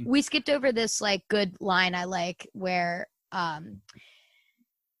what I mean. We skipped over this like good line I like where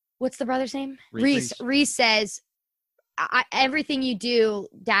what's the brother's name? Reese says, everything you do,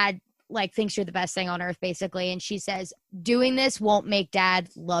 Dad like thinks you're the best thing on earth, basically. And she says, doing this won't make Dad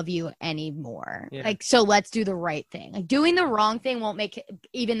love you anymore. Like, so let's do the right thing. Like, doing the wrong thing won't make,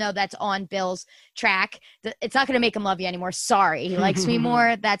 even though that's on Bill's track, it's not going to make him love you anymore. Sorry, he likes me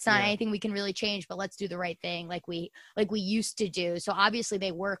more. That's not anything we can really change, but let's do the right thing like we used to do. So obviously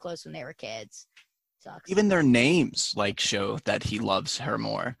they were close when they were kids. Sucks. Even their names like show that he loves her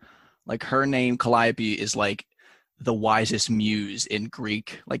more. Like her name, Calliope, is like the wisest muse in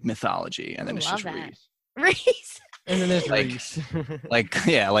Greek like mythology, and then it's just that. Reese. Reese. And then there's like, Reese. like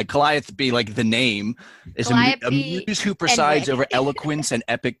Calliope, like the name is a muse who presides over eloquence and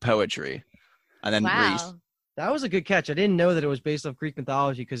epic poetry, and then Reese. That was a good catch. I didn't know that it was based off Greek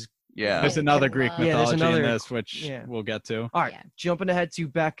mythology because there's another Greek mythology in this, which we'll get to. All right, jumping ahead to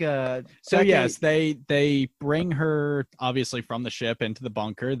Becca. So yes, they bring her obviously from the ship into the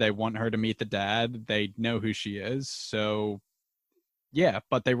bunker. They want her to meet the dad. They know who she is. So yeah,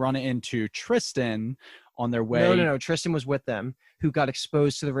 but they run into Tristan on their way. No. Tristan was with them, who got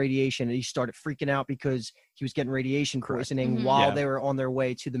exposed to the radiation, and he started freaking out because he was getting radiation poisoning while they were on their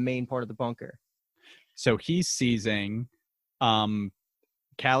way to the main part of the bunker. So he's seizing.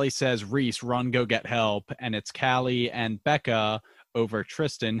 Callie says, Reese, run, go get help. And it's Callie and Becca over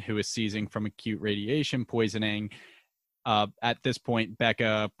Tristan, who is seizing from acute radiation poisoning. At this point,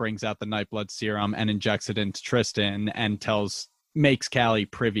 Becca brings out the Nightblood serum and injects it into Tristan and makes Callie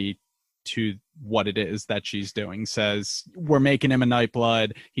privy to what it is that she's doing. Says, we're making him a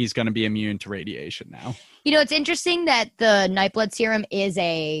Nightblood. He's going to be immune to radiation now. You know, it's interesting that the Nightblood serum is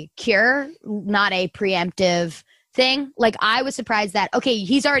a cure, not a preemptive thing. Like, I was surprised that, okay,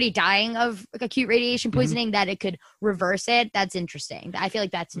 he's already dying of acute radiation poisoning, that it could reverse it. That's interesting. I feel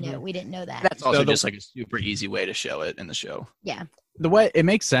like that's new. We didn't know that. That's also just like a super easy way to show it in the show. Yeah. The way it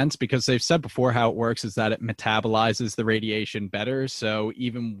makes sense, because they've said before how it works is that it metabolizes the radiation better. So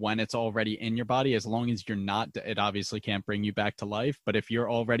even when it's already in your body, as long as you're not, it obviously can't bring you back to life. But if you're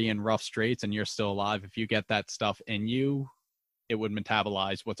already in rough straits and you're still alive, if you get that stuff in you, it would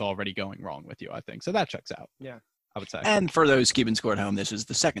metabolize what's already going wrong with you, I think. So that checks out. Yeah. I would say. And for those keeping score at home, this is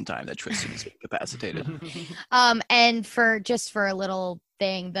the second time that Tristan is incapacitated. And for a little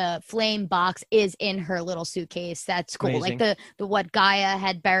thing, the flame box is in her little suitcase. That's cool. Amazing. Like the what Gaia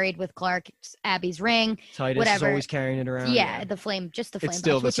had buried with Clark, Abby's ring. Titus whatever. is always carrying it around. Yeah, the flame, just the flame it's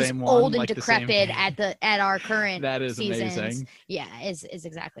still box, the which same is one, old and like decrepit at our current that is seasons. Amazing. Yeah, is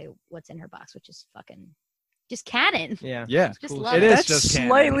exactly what's in her box, which is fucking just canon. Yeah. Just cool. love it. it. Is That's just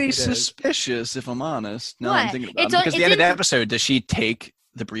slightly suspicious, if I'm honest. No, I'm thinking about it. Because the end of the episode, does she take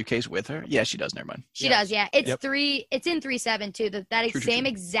the briefcase with her? Yeah, she does. Never mind. She does. Yeah, it's it's in 3-7 too. That same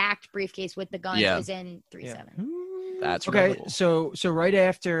exact briefcase with the gun is in 3-7. That's okay. Cool. So right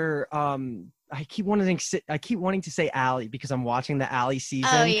after I keep wanting to say Allie because I'm watching the Allie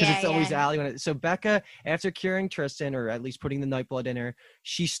season because it's always Allie. So Becca, after curing Tristan, or at least putting the Nightblood in her,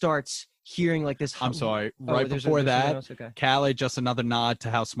 she starts hearing like this. I'm sorry. Right before that, Callie, just another nod to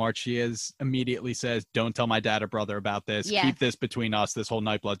how smart she is, immediately says, "Don't tell my dad or brother about this. Keep this between us. This whole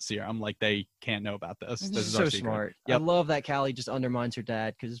Nightblood serum. I'm like, they can't know about this. This is so our secret." Smart. Yep. I love that Callie just undermines her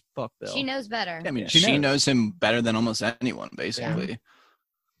dad because fuck Bill. She knows better. I mean, she knows him better than almost anyone, basically. Yeah.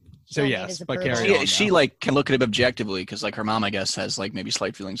 So yes, but carry on. She like can look at him objectively because like her mom, I guess, has like maybe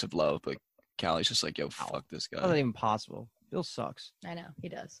slight feelings of love, but Callie's just like, yo, fuck this guy. That's not even possible. Bill sucks. I know, he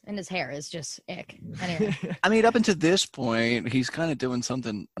does. And his hair is just ick. Anyway. I mean, up until this point, he's kind of doing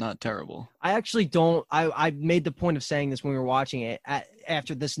something not terrible. I actually don't. I made the point of saying this when we were watching it.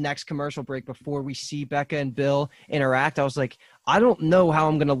 After this next commercial break, before we see Becca and Bill interact, I was like, I don't know how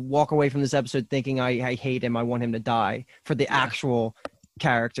I'm going to walk away from this episode thinking I hate him. I want him to die for the actual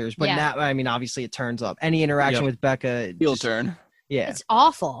characters. But now, I mean, obviously it turns up. Any interaction with Becca. Heel turn. Yeah. It's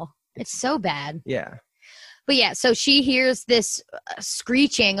awful. It's so bad. Yeah. But yeah, so she hears this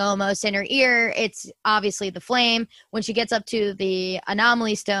screeching almost in her ear. It's obviously the flame. When she gets up to the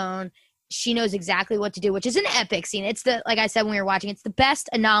anomaly stone, she knows exactly what to do, which is an epic scene. It's like I said when we were watching, it's the best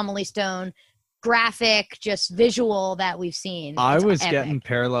anomaly stone graphic, just visual that we've seen. I was getting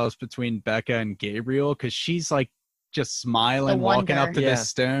parallels between Becca and Gabriel because she's like just smiling, walking up to this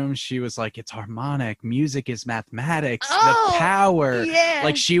stone. She was like, it's harmonic. Music is mathematics. The power. Yeah.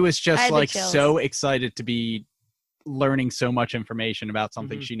 Like she was just like so excited to be learning so much information about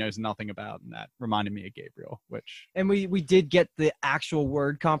something she knows nothing about. And that reminded me of Gabriel, and we did get the actual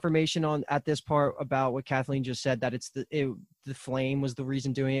word confirmation at this part about what Kathleen just said, that it's the flame was the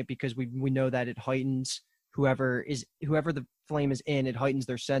reason doing it, because we know that it heightens whoever the flame is in, it heightens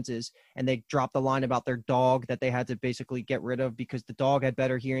their senses. And they dropped the line about their dog that they had to basically get rid of because the dog had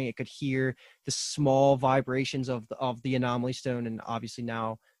better hearing. It could hear the small vibrations of the anomaly stone. And obviously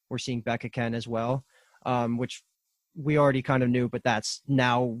now we're seeing Becca can as well, which we already kind of knew, but that's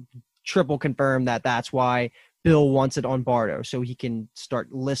now triple confirmed that that's why Bill wants it on Bardo, so he can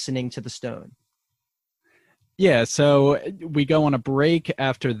start listening to the stone. Yeah, so we go on a break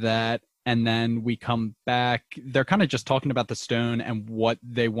after that, And then we come back. They're kind of just talking about the stone and what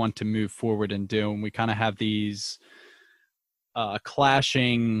they want to move forward and do. And we kind of have these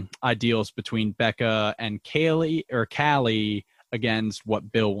clashing ideals between Becca and Callie against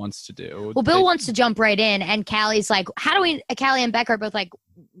what Bill wants to do. Well, Bill wants to jump right in, and Callie's like, Callie and Becca are both like,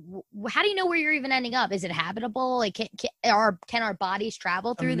 how do you know where you're even ending up? Is it habitable? Like, can our bodies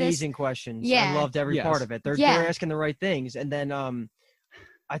travel through this? Amazing questions. Yeah. I loved every part of it. They're asking the right things. And then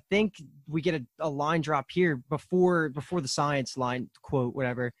I think we get a line drop here before the science line quote,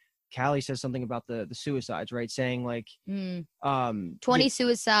 whatever. Callie says something about the suicides, right? Saying like 20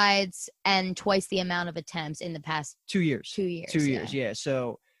 suicides and twice the amount of attempts in the past 2 years. 2 years. 2 years, yeah.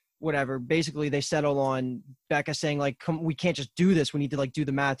 So whatever. Basically, they settle on Becca saying like, "Come, we can't just do this. We need to like do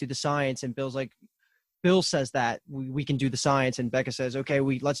the math, do the science." And Bill says that we can do the science, and Becca says, "Okay,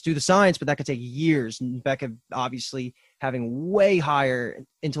 let's do the science, but that could take years." And Becca obviously having way higher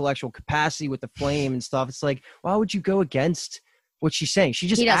intellectual capacity with the flame and stuff. It's like, why would you go against what she's saying? She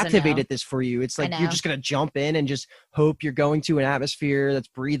just activated this for you. It's like you're just going to jump in and just hope you're going to an atmosphere that's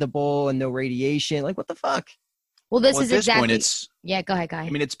breathable and no radiation. Like, what the fuck? Well, this is at exactly. This point, yeah, go ahead, Guy. I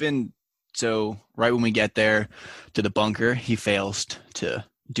mean, it's been so right when we get there to the bunker, he fails to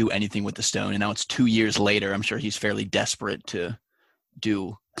do anything with the stone. And now it's 2 years later. I'm sure he's fairly desperate to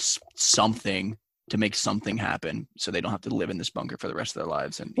do something to make something happen so they don't have to live in this bunker for the rest of their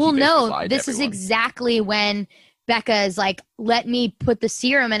lives. And this is exactly when Becca is like, let me put the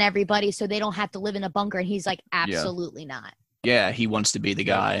serum in everybody so they don't have to live in a bunker. And he's like, absolutely not. Yeah, he wants to be the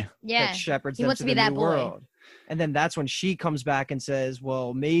guy. Yeah, that shepherds them to be that boy. World. And then that's when she comes back and says,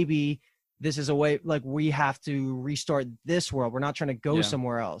 well, maybe this is a way, like, we have to restart this world. We're not trying to go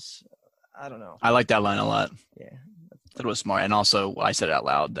somewhere else. I don't know. I like that line a lot. Yeah. That was smart. And also, I said it out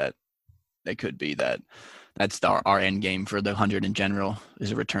loud that it could be that's our end game for the 100 in general,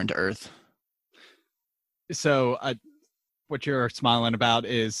 is a return to Earth. So what you're smiling about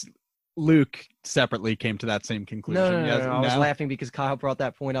is Luke separately came to that same conclusion. No. I was laughing because Kyle brought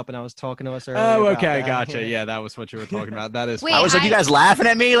that point up and I was talking to us earlier. Oh, okay. Gotcha. Yeah, that was what you were talking about. That is. Wait, I was like, you guys laughing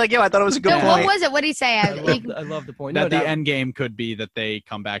at me? Like, I thought it was a good point. What was it? What did he say? I love the point. That the end game could be that they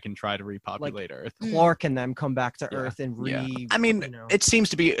come back and try to repopulate Earth. Clark and them come back to Earth and I mean, it seems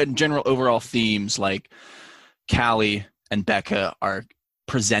to be in general overall themes like Callie and Becca are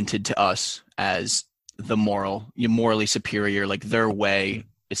presented to us as the morally superior, like their way.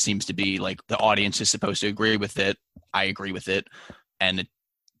 It seems to be like the audience is supposed to agree with it. I agree with it. And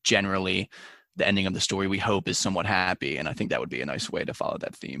generally, the ending of the story, we hope, is somewhat happy. And I think that would be a nice way to follow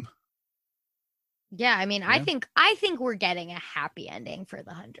that theme. Yeah, I mean, I think we're getting a happy ending for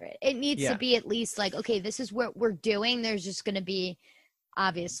the 100. It needs to be at least like, okay, this is what we're doing. There's just going to be,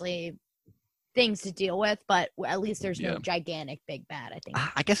 obviously, things to deal with, but at least there's no gigantic big bad, I think.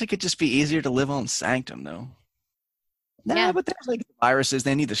 I guess it could just be easier to live on Sanctum, though. Nah, but there's like viruses.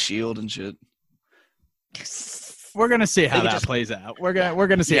 They need the shield and shit. We're gonna see how that plays out. We're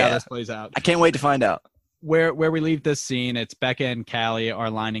gonna see how this plays out. I can't wait to find out. Where we leave this scene, it's Becca and Callie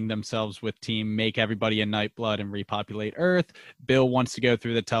are lining themselves with team Make Everybody a Nightblood and repopulate Earth. Bill wants to go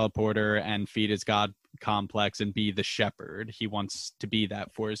through the teleporter and feed his god complex and be the shepherd. He wants to be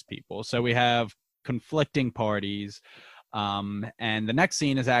that for his people. So we have conflicting parties. And the next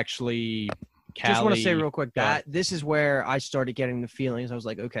scene is actually Callie. Just want to say real quick that this is where I started getting the feelings. I was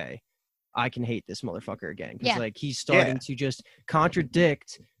like, okay, I can hate this motherfucker again. Because like he's starting to just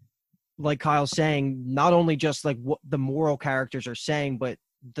contradict, like Kyle's saying, not only just like what the moral characters are saying, but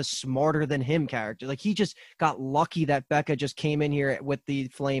the smarter than him character. Like he just got lucky that Becca just came in here with the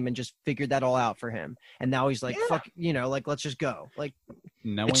flame and just figured that all out for him. And now he's like, fuck, like, let's just go. Like,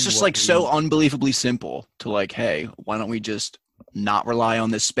 it's just like so unbelievably simple to like, hey, why don't we just not rely on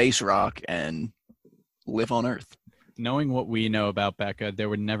this space rock and live on Earth? Knowing what we know about Becca, there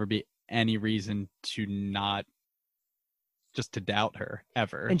would never be any reason to not just to doubt her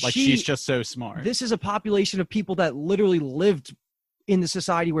ever. And like she's just so smart. This is a population of people that literally lived in the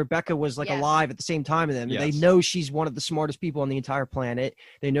society where Becca was like alive at the same time as them. And they know she's one of the smartest people on the entire planet.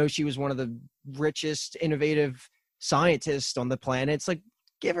 They know she was one of the richest, innovative scientists on the planet. It's like,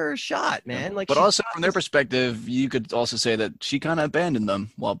 give her a shot, man. Like, but also from their perspective, you could also say that she kind of abandoned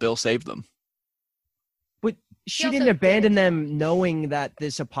them while Bill saved them. But she didn't abandon them knowing that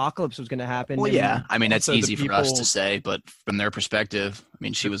this apocalypse was going to happen. Well, yeah. I mean, that's easy for us to say, but from their perspective, I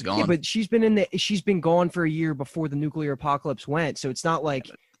mean, she was gone. Yeah, but she's been gone for a year before the nuclear apocalypse went. So it's not like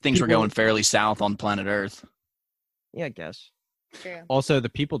things were going fairly south on planet Earth. Yeah, I guess. True. Also, the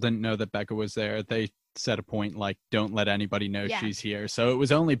people didn't know that Becca was there. They set a point like, don't let anybody know she's here. So it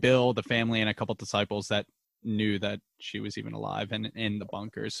was only Bill, the family, and a couple disciples that knew that she was even alive and in the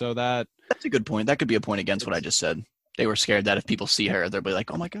bunker. So that's a good point. That could be a point against what I just said. They were scared that if people see her, they'll be like,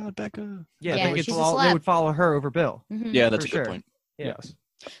 "Oh my God, Becca!" Yeah, they would follow her over Bill. Mm-hmm. Yeah, that's a good point. Yeah. Yes.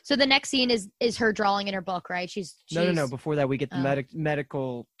 So the next scene is her drawing in her book, right? She's No. Before that, we get the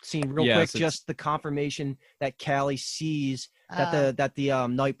medical scene real quick. Just the confirmation that Callie sees that the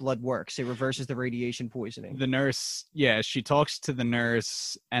Nightblood works. It reverses the radiation poisoning. The nurse, she talks to the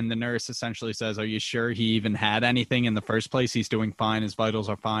nurse, and the nurse essentially says, "Are you sure he even had anything in the first place? He's doing fine. His vitals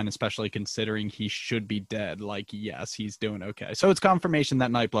are fine, especially considering he should be dead." Like, yes, he's doing okay. So it's confirmation that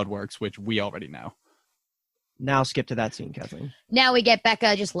Nightblood works, which we already know. Now skip to that scene, Kathleen. Now we get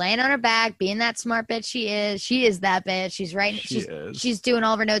Becca just laying on her back, being that smart bitch she is. She is that bitch. She's writing. She's doing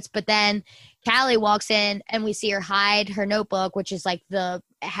all of her notes. But then Callie walks in, and we see her hide her notebook, which is like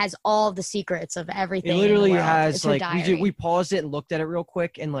has all the secrets of everything. It literally has like we paused it and looked at it real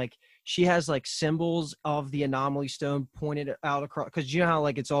quick, and like she has like symbols of the anomaly stone pointed out across, because you know how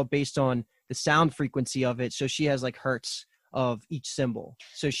like it's all based on the sound frequency of it. So she has like hertz of each symbol,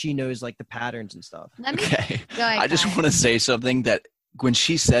 so she knows like the patterns and stuff. Okay, go ahead, I just want to say something that when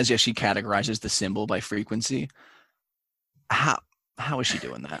she says she categorizes the symbol by frequency, how is she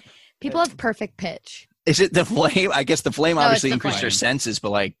doing that? People have perfect pitch. Is it the flame? I guess the flame obviously increased her senses,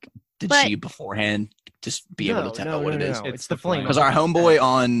 but like, did she beforehand just be able to tell what it is? It's the flame. Because our homeboy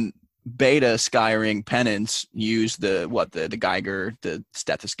on Beta Skyring Penance used the Geiger, the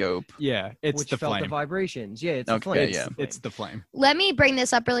stethoscope. Yeah, it's which the felt flame. The vibrations. Yeah, it's the flame. It's the flame. Let me bring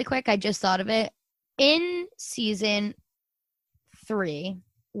this up really quick. I just thought of it. In season 3,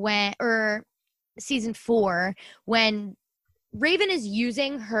 season 4, when Raven is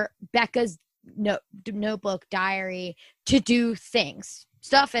using Becca's notebook diary to do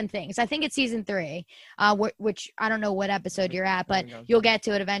stuff and things. I think it's season 3, which I don't know what episode you're at, but you'll get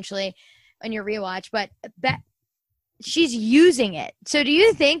to it eventually on your rewatch. But she's using it. So do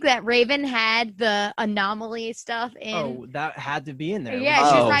you think that Raven had the anomaly stuff in? Oh, that had to be in there. Yeah,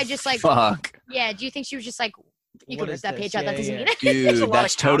 she was probably just like, fuck. Yeah, do you think she was just like, you can rip that page out? That doesn't mean it.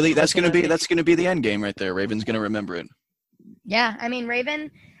 Dude, that's gonna be the end game right there. Raven's gonna remember it. Yeah, I mean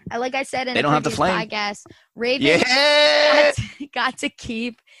Raven. Like I said in they don't have the flame. Podcast, Raven got to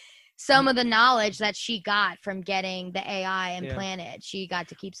keep some of the knowledge that she got from getting the AI implanted. She got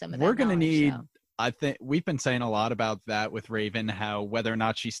to keep some of that. We're going to need, I think we've been saying a lot about that with Raven, how whether or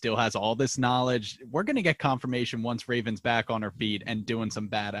not she still has all this knowledge, we're going to get confirmation once Raven's back on her feet and doing some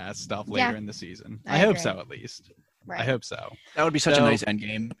badass stuff later in the season. I hope so, at least. Right. I hope so. That would be such a nice end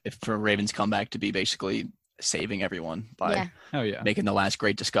game for Raven's comeback to be basically saving everyone by making the last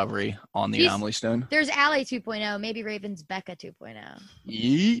great discovery on the anomaly stone. There's Allie 2.0, maybe Raven's Becca 2.0.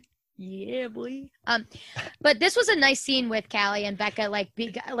 Yeet. Yeah, boy. But this was a nice scene with Callie and Becca. Like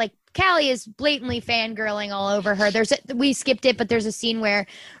Callie is blatantly fangirling all over her. We skipped it, but there's a scene where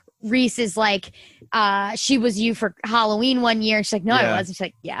Reese is like, she was you for Halloween one year. And she's like, no, I wasn't. She's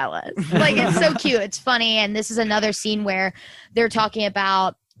like, yeah, I was. Like, it's so cute. It's funny. And this is another scene where they're talking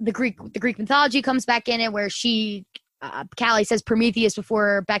about the Greek mythology comes back in it, where Callie says Prometheus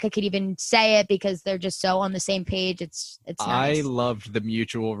before Becca could even say it, because they're just so on the same page. It's nice. I loved the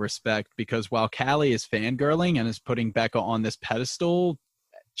mutual respect, because while Callie is fangirling and is putting Becca on this pedestal,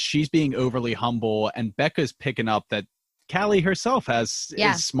 she's being overly humble, and Becca's picking up that Callie herself is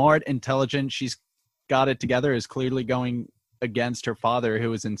smart, intelligent. She's got it together, is clearly going against her father,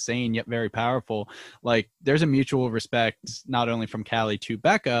 who is insane yet very powerful. Like, there's a mutual respect not only from Callie to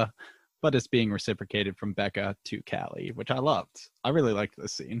Becca, but it's being reciprocated from Becca to Callie, which I loved. I really liked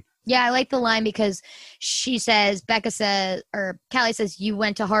this scene. Yeah, I like the line because Callie says, you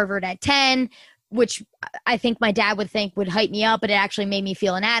went to Harvard at 10, which I think my dad would think would hype me up, but it actually made me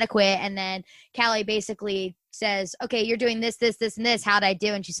feel inadequate. And then Callie basically says, okay, you're doing this, this, this, and this. How'd I do?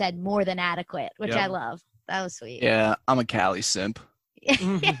 And she said, more than adequate, which I love. That was sweet. Yeah, I'm a Callie simp.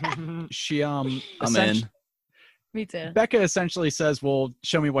 She I'm in. Me too. Becca essentially says, well,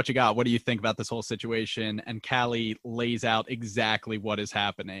 show me what you got. What do you think about this whole situation? And Callie lays out exactly what is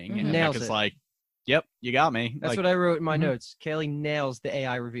happening. And Becca's like, yep, you got me. That's what I wrote in my notes. Callie nails the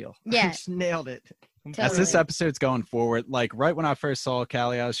AI reveal. Yeah. Just nailed it. Totally. As this episode's going forward, like right when I first saw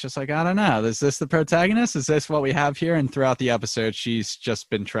Callie, I was just like, I don't know. Is this the protagonist? Is this what we have here? And throughout the episode, she's just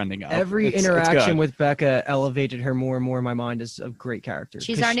been trending up. Every interaction with Becca elevated her more and more in my mind as a great character.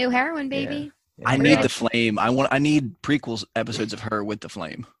 She's our new heroine, baby. Yeah. I need the flame. I need prequels episodes of her with the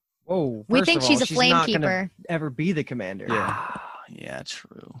flame. Whoa. We think she's a flame not keeper. Gonna ever be the commander. Yeah,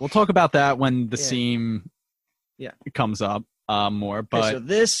 true. We'll talk about that when the scene comes up more. But so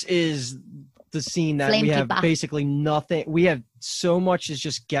this is the scene that flame we have keeper. Basically nothing. We have so much is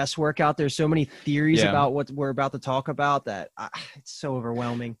just guesswork out there. So many theories about what we're about to talk about that it's so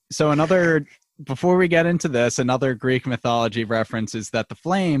overwhelming. So before we get into this, another Greek mythology reference is that the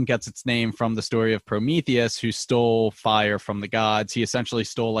flame gets its name from the story of Prometheus, who stole fire from the gods. He essentially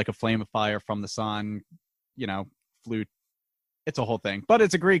stole like a flame of fire from the sun, flew. It's a whole thing, but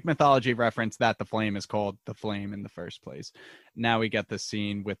it's a Greek mythology reference that the flame is called the flame in the first place. Now we get this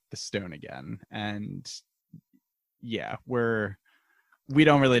scene with the stone again. And yeah, we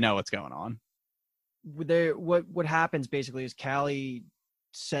don't really know what's going on. What happens basically is Callie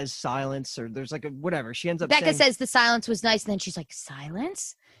says silence, or there's like a whatever. She ends up Becca says the silence was nice, and then she's like,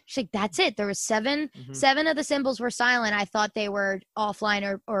 silence? She's like, that's it. There was seven of the symbols were silent. I thought they were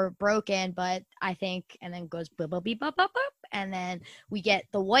offline or broken, but I think, and then goes boop, boop, beep, boop, boop, boop, and then we get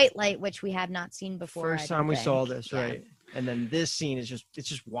the white light, which we have not seen before. First time we saw this, right? And then this scene is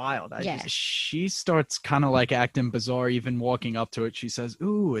just wild. She starts kind of like acting bizarre, even walking up to it. She says,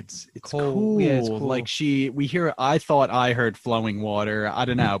 "Ooh, it's cool." Yeah, it's cool. Like we hear. I thought I heard flowing water. I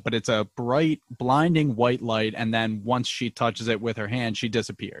don't know, but it's a bright, blinding white light. And then once she touches it with her hand, she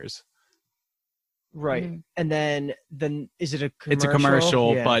disappears. Right. Mm-hmm. And then is it a commercial? It's a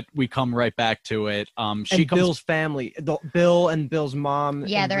commercial, but we come right back to it. Bill's family, Bill and Bill's mom.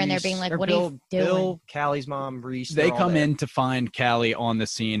 Yeah, they're Reese, in there being like, what are you doing? Bill, Callie's mom, Reese. They come in to find Callie on the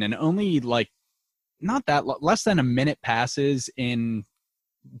scene, and only like less than a minute passes in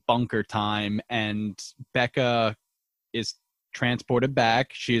bunker time, and Becca is transported back.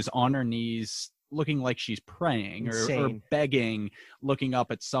 She is on her knees, looking like she's praying or begging, looking up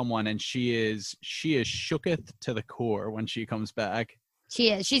at someone, and she is shooketh to the core when she comes back. She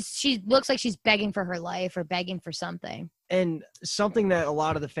is. She looks like she's begging for her life or begging for something. And something that a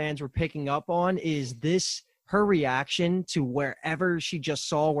lot of the fans were picking up on is her reaction to wherever she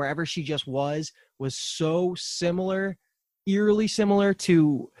just was so similar, eerily similar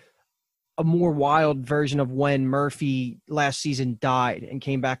to a more wild version of when Murphy last season died and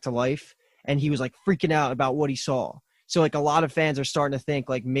came back to life. And he was like freaking out about what he saw. So like a lot of fans are starting to think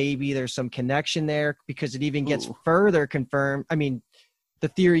like maybe there's some connection there, because it even gets further confirmed. I mean, the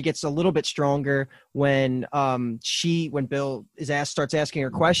theory gets a little bit stronger when Bill starts asking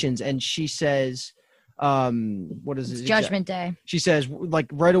her questions, and she says, what is it? It's Judgment Day. She says like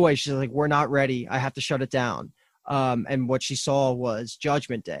right away, she's like, we're not ready. I have to shut it down. And what she saw was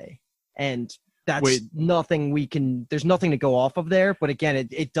Judgment Day. And that's there's nothing to go off of there. But again,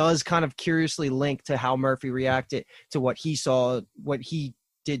 it does kind of curiously link to how Murphy reacted to what he saw, what he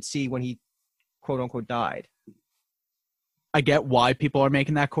did see when he quote unquote died. I get why people are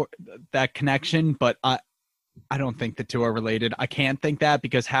making that connection, but I don't think the two are related. I can't think that,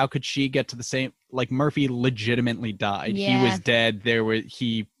 because how could she get to the same, like Murphy legitimately died. Yeah. He was dead.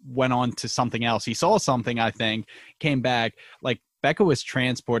 He went on to something else. He saw something, I think, came back. Like Becca was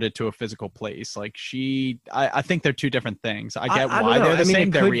transported to a physical place. Like I think they're two different things. I get why they're the same.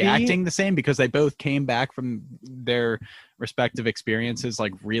 They're reacting the same because they both came back from their respective experiences,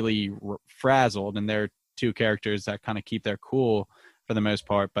 like really frazzled, and they're two characters that kind of keep their cool for the most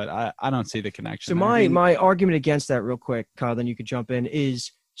part. But I don't see the connection. So my argument against that, real quick, Kyle, then you could jump in,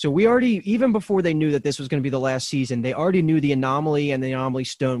 is so we already, even before they knew that this was going to be the last season, they already knew the anomaly and the anomaly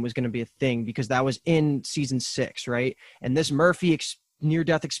stone was going to be a thing, because that was in season 6, right? And this Murphy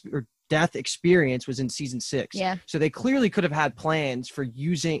death experience was in season 6. Yeah. So they clearly could have had plans for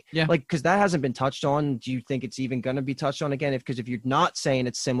using, because that hasn't been touched on. Do you think it's even going to be touched on again? Because if you're not saying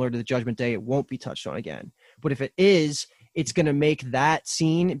it's similar to the Judgment Day, it won't be touched on again. But if it is, it's going to make that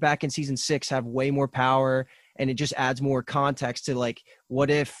scene back in season 6 have way more power. And it just adds more context to like,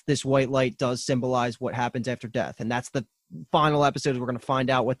 what if this white light does symbolize what happens after death? And that's the final episode. We're going to find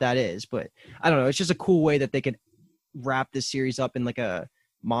out what that is. But I don't know. It's just a cool way that they could wrap this series up in like a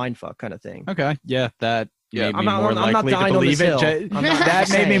mindfuck kind of thing. Okay. Yeah. That made me more likely to believe it. That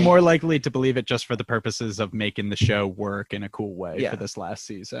made me more likely to believe it just for the purposes of making the show work in a cool way for this last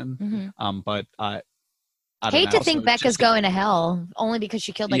season. Mm-hmm. But I hate to think Becca's going to hell only because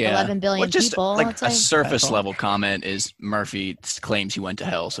she killed like 11 billion people. Like a surface level comment is Murphy claims he went to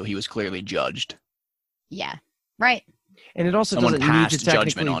hell, so he was clearly judged. Yeah, right. And it also doesn't need to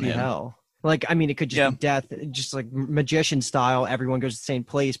technically be hell. Like, I mean, it could just be death, just like magician style. Everyone goes to the same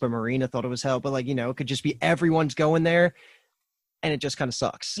place, but Marina thought it was hell. But like, it could just be everyone's going there, and it just kind of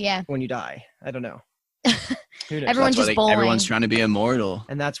sucks. Yeah. When you die, I don't know. Everyone's just bowling. Everyone's trying to be immortal,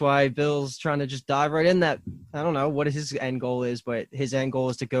 and that's why Bill's trying to just dive right in that. I don't know what his end goal is, but his end goal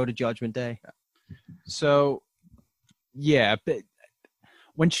is to go to Judgment Day. So, yeah, but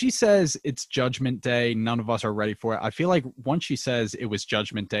when she says it's Judgment Day, none of us are ready for it. I feel like once she says it was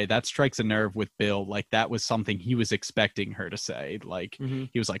Judgment Day, that strikes a nerve with Bill. Like that was something he was expecting her to say. Like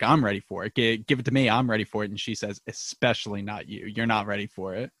he was like, I'm ready for it. Give it to me. I'm ready for it. And she says, especially not you. You're not ready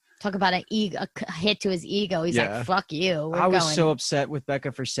for it. Talk about a hit to his ego. He's like, fuck you. I was so upset with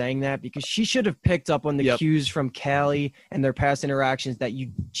Becca for saying that because she should have picked up on the cues from Callie and their past interactions that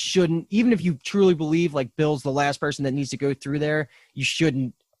you shouldn't, even if you truly believe like Bill's the last person that needs to go through there, you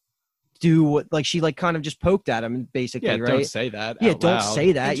shouldn't do what, like she like kind of just poked at him basically, right? Don't say that. Yeah, don't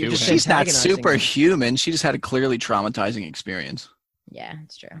say that. You're just she's not superhuman. She just had a clearly traumatizing experience. Yeah,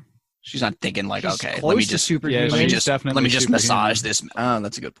 it's true. She's not thinking like, okay, let me just massage this. Oh,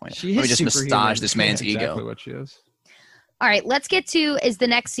 that's a good point. Let me just massage this man's ego. Exactly what she is. All right, let's get to is the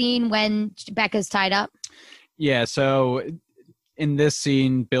next scene when Becca's tied up. Yeah, so in this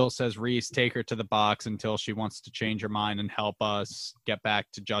scene, Bill says, Reese, take her to the box until she wants to change her mind and help us get back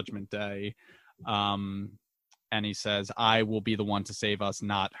to Judgment Day. And he says, I will be the one to save us,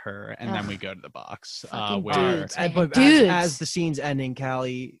 not her. And then we go to the box. As the scene's ending,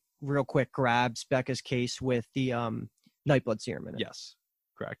 Callie real quick grabs Becca's case with the Nightblood serum in it. Yes,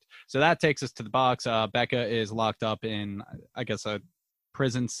 correct. So that takes us to the box. Becca is locked up in, I guess, a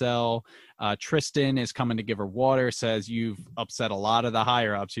prison cell. Tristan is coming to give her water, says, you've upset a lot of the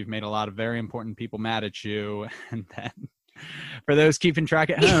higher-ups. You've made a lot of very important people mad at you. And then for those keeping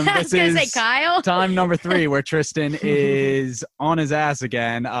track at home, this is Kyle. Time number 3 where Tristan is on his ass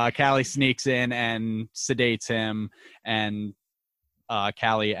again. Callie sneaks in and sedates him, and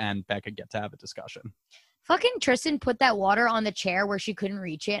Callie and Becca get to have a discussion. Fucking Tristan put that water on the chair where she couldn't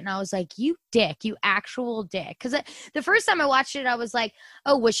reach it. And I was like, you dick, you actual dick. Because the first time I watched it, I was like,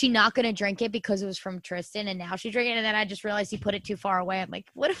 oh, was she not going to drink it because it was from Tristan? And now she's drinking it. And then I just realized he put it too far away. I'm like,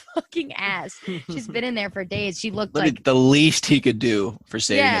 what a fucking ass. She's been in there for days. She looked like the least he could do for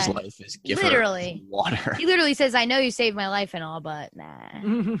saving his life is give her water. He literally says, I know you saved my life and all, but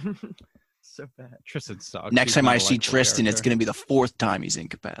nah. So bad. Tristan sucks. Next time I see Tristan, it's going to be the 4th time he's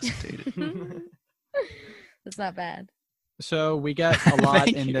incapacitated. That's not bad. So we get a lot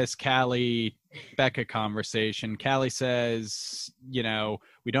in this Callie-Becca conversation. Callie says,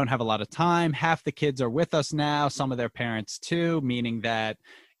 we don't have a lot of time. Half the kids are with us now. Some of their parents too, meaning that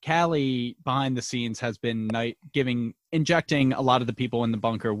Callie behind the scenes has been injecting a lot of the people in the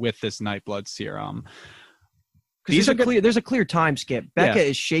bunker with this Nightblood serum. There's a clear time skip. Becca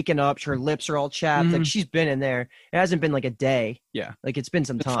is shaken up. Her lips are all chapped. Like she's been in there. It hasn't been like a day. Yeah. Like it's been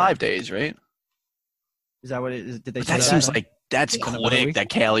some time. 5 days, right? Is that what it is? Did they say that? Seems like that's quick that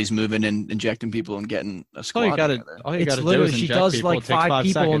Callie's moving and injecting people and getting a squad together. All you gotta do is she does people. Like 5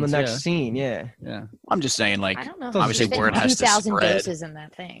 people seconds, in the next scene. Yeah. I'm just saying, like, I don't know. Obviously, word has to 2,000 spread. doses in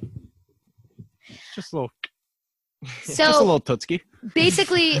that thing. Just a little. So just a little tootsie.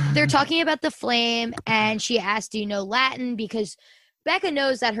 Basically, they're talking about the flame, and she asked, "Do you know Latin?" Because Becca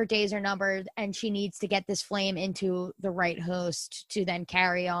knows that her days are numbered, and she needs to get this flame into the right host to then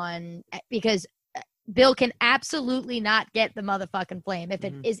carry on. Because Bill can absolutely not get the motherfucking flame. If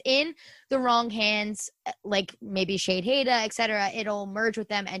it is in the wrong hands, like maybe Shade Haida, etc., it'll merge with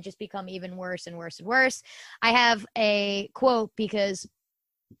them and just become even worse and worse and worse. I have a quote because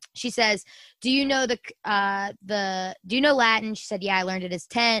she says, do you know Latin? She said, yeah, I learned it as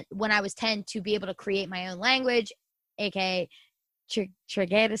 10 when I was 10 to be able to create my own language, aka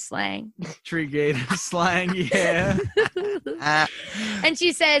Trigata slang. Trigata slang, yeah. And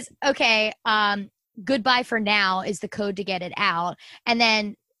she says, okay, goodbye for now is the code to get it out. And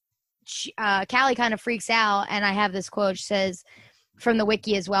then Callie kind of freaks out, and I have this quote. She says, from the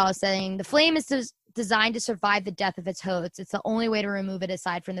wiki as well, saying, the flame is designed to survive the death of its hosts. It's the only way to remove it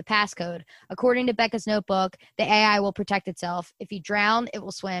aside from the passcode. According to Becca's notebook, the AI will protect itself. If you drown, it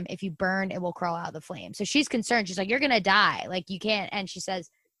will swim. If you burn, it will crawl out of the flame. So she's concerned. She's like, you're going to die. Like, you can't. And she says,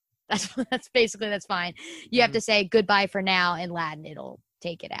 that's fine. You have to say goodbye for now in Latin. It'll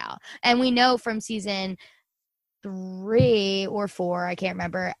take it out. And we know from season 3 or 4, I can't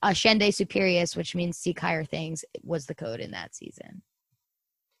remember, Ascende Superius, which means seek higher things, was the code in that season.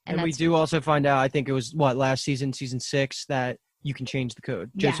 And we do also find out, I think it was last season, season 6, that you can change the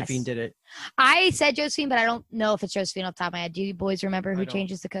code. Josephine did it. I said Josephine, but I don't know if it's Josephine off the top of my head. Do you boys remember who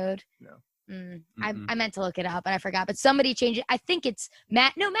changes the code? No. I meant to look it up, but I forgot. But somebody changed it. I think it's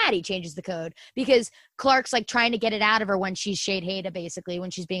Maddie changes the code because Clark's like trying to get it out of her when she's Shade Haida, basically,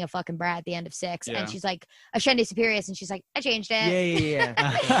 when she's being a fucking brat at the end of 6. Yeah. And she's like, Ascende Superius, and she's like, I changed it.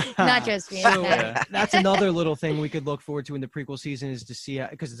 Yeah. Not Josephine. So, that's another little thing we could look forward to in the prequel season is to see,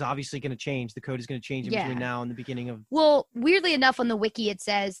 because it's obviously going to change. The code is going to change in between now and the beginning of. Well, weirdly enough, on the wiki, it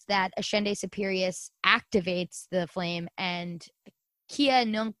says that Ascende Superius activates the flame and Kia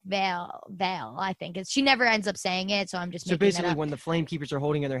Nunk Vale, I think. She never ends up saying it, so I'm just making basically that up. When the flame keepers are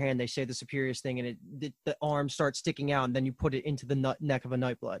holding in their hand, they say the Superius thing, and the arm starts sticking out, and then you put it into the neck of a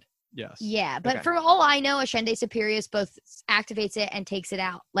Nightblood. Yes. Yeah, but for all I know, Ashende Superius both activates it and takes it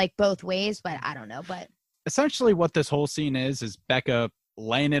out, like both ways, but I don't know. But essentially what this whole scene is Becca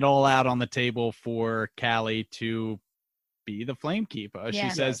laying it all out on the table for Callie to be the flame keeper. She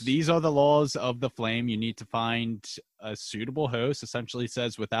says, these are the laws of the flame. You need to find a suitable host. Essentially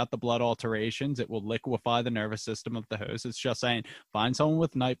says without the blood alterations, it will liquefy the nervous system of the host. It's just saying find someone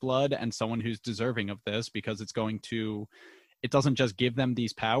with night blood and someone who's deserving of this, because it's going to, it doesn't just give them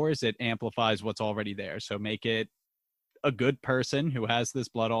these powers, it amplifies what's already there. So make it a good person who has this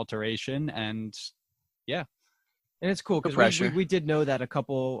blood alteration, and yeah. And it's cool because we did know that a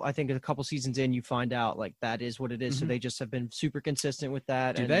couple seasons in, you find out like that is what it is. So they just have been super consistent with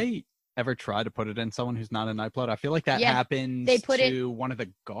that. Do they ever try to put it in someone who's not a Nightblood? I feel like that happens one of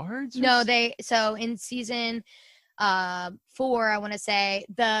the guards. No, so in season 4, I want to say,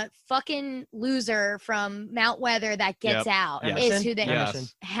 the fucking loser from Mount Weather that gets out is who they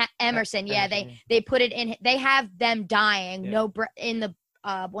Emerson. They put it in. They have them dying. In the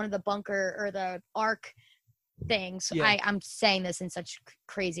one of the bunker or the arc things. I'm saying this in such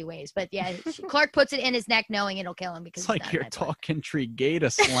crazy ways, but Clark puts it in his neck knowing it'll kill him, because it's like you're talking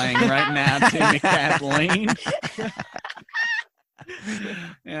Trigata slang right now to Kathleen.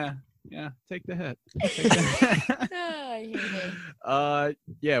 Yeah, take the hit. I hate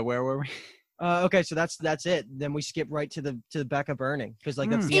it. Where were we? Okay, so that's it. Then we skip right to the Becca burning, because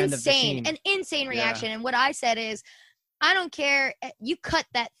like that's the end of the scene. An insane reaction. And what I said is, I don't care. You cut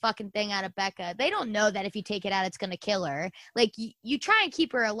that fucking thing out of Becca. They don't know that if you take it out, it's going to kill her. Like, you try and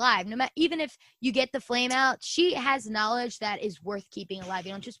keep her alive. No matter, even if you get the flame out, she has knowledge that is worth keeping alive.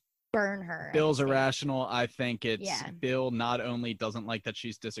 You don't just burn her. Bill's irrational. I think it's Bill not only doesn't like that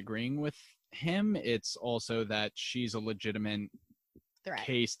she's disagreeing with him, it's also that she's a legitimate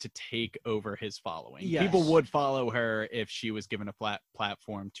case to take over his following. Yes. People would follow her if she was given a flat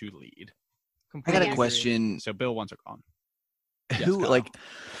platform to lead. I got a question. So Bill wants her gone.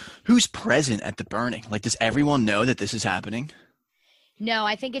 Who's present at the burning? Like, does everyone know that this is happening? No,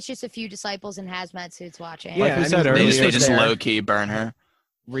 I think it's just a few disciples in hazmat suits watching. Yeah, like we said earlier, they just low key burn her.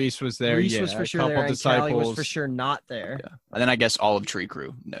 Reese was there. Reese was for sure there, and Callie was for sure not there. Yeah. And then I guess all of Tree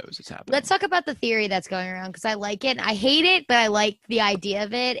Crew knows it's happening. Let's talk about the theory that's going around, because I like it. I hate it, but I like the idea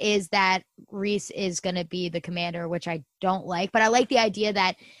of it, is that Reese is going to be the commander, which I don't like. But I like the idea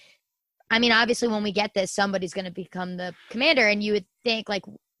that, I mean, obviously when we get this, somebody's going to become the commander. And you would think, like,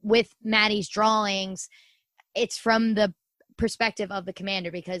 with Maddie's drawings, it's from the perspective of the commander,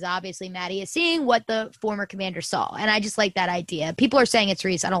 because obviously Maddie is seeing what the former commander saw. And I just like that idea. People are saying it's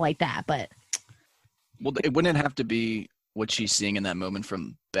Reese. I don't like that, but. Well, it wouldn't have to be what she's seeing in that moment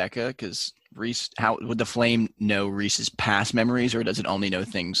from Becca, because Reese, how would the flame know Reese's past memories, or does it only know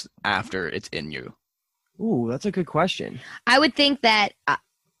things after it's in you? Ooh, that's a good question. I would think that,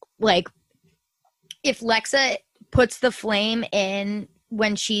 if Lexa puts the flame in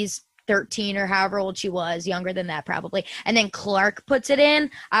when she's 13 or however old she was, younger than that probably, and then Clark puts it in,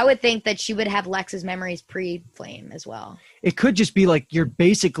 I would think that she would have Lexa's memories pre-flame as well. It could just be like you're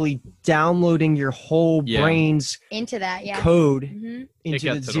basically downloading your whole brain's into that code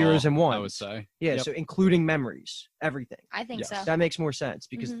into the zeros and ones. I would say. Yeah, so including memories, everything. I think so. That makes more sense,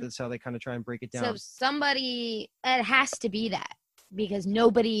 because that's how they kind of try and break it down. So it has to be that, because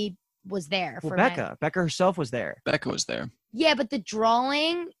nobody was there for Becca. Becca herself was there. Becca was there. Yeah, but the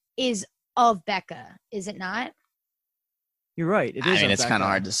drawing is of Becca, is it not? You're right. It is. I mean, it's kind of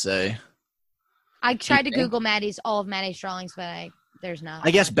hard to say. I tried to Google all of Maddie's drawings, but there's not.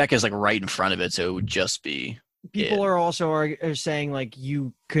 I guess Becca's like right in front of it, so it would just be. People are also saying, like,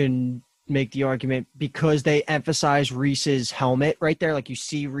 you can make the argument because they emphasize Reese's helmet right there. Like, you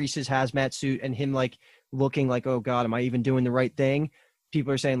see Reese's hazmat suit and him like looking like, oh God, am I even doing the right thing?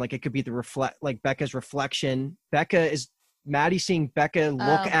 People are saying, like, it could be Becca's reflection. Maddie seeing Becca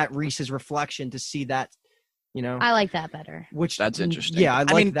look at Reese's reflection to see that, you know. I like that better. That's interesting. Yeah, I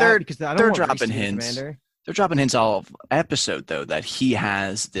like that, because I don't want dropping hints. They're dropping hints all episode, though, that he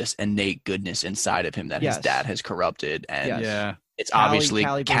has this innate goodness inside of him that his dad has corrupted, and it's obviously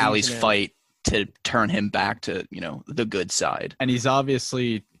Callie's fight to turn him back to, you know, the good side. And he's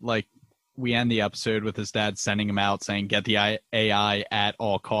obviously, like, we end the episode with his dad sending him out saying, get the AI at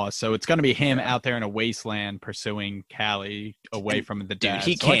all costs. So it's going to be him out there in a wasteland pursuing Callie away from the dad. Dude,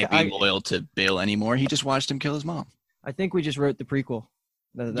 he can't be loyal to Bill anymore. He just watched him kill his mom. I think we just wrote the prequel.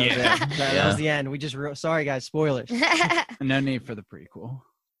 That was it. That was the end. We just wrote. Sorry, guys. Spoilers. No need for the prequel.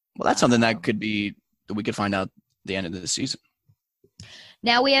 Well, that's something that we could find out the end of the season.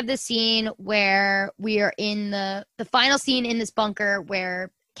 now we have the scene where we are in the final scene in this bunker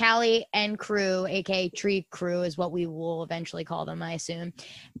where Callie and crew, aka Tree Crew is what we will eventually call them, I assume,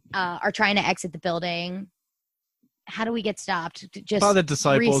 are trying to exit the building. How do we get stopped? Just by the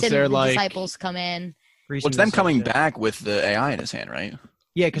disciples. They're like disciples come in. Well, it's them coming back with the AI in his hand, right?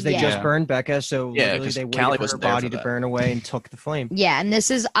 Yeah, because they just burned Becca, so literally they waited for her body to burn away and took the flame. Yeah, and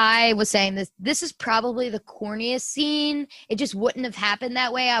I was saying this is probably the corniest scene. It just wouldn't have happened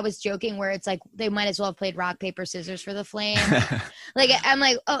that way. I was joking where it's like they might as well have played rock, paper, scissors for the flame. Like, I'm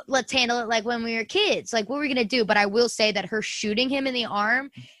like, oh, let's handle it like when we were kids. Like, what were we going to do? But I will say that her shooting him in the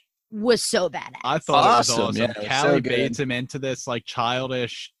arm was so badass. I thought it was awesome. Yeah, Callie baits him into this, like,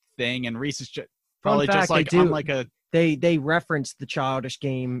 childish thing, and Reese is probably just like, I'm like a... They referenced the childish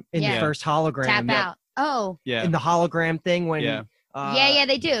game in the first hologram. Tap out. Oh. Yeah. In the hologram thing when... Yeah,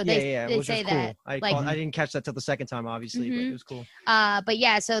 they do. They say that. Cool. I didn't catch that till the second time, obviously, but it was cool. But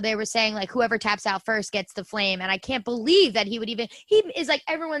yeah, so they were saying, like, whoever taps out first gets the flame. And I can't believe that he is like,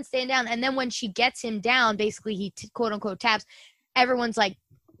 everyone's staying down. And then when she gets him down, basically he quote unquote taps, everyone's like,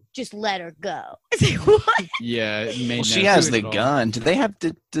 just let her go. It's like, what? Yeah, it made she has the gun. Do they have?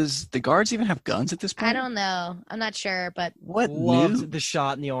 Does the guards even have guns at this point? I don't know. I'm not sure, but loved the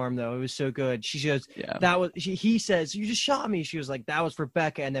shot in the arm though. It was so good. She goes, that was. He says, "You just shot me." She was like, "That was for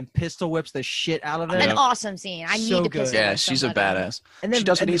Becca," and then pistol whips the shit out of it. An awesome scene. I need to pistol. Yeah, she's a badass. And then she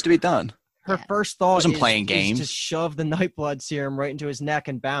does what needs to be done. Her first thought is playing games. To shove the Nightblood serum right into his neck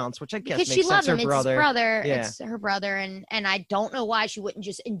and bounce, which I guess because makes she loves sense. Him. It's his brother. Yeah. It's her brother, and I don't know why she wouldn't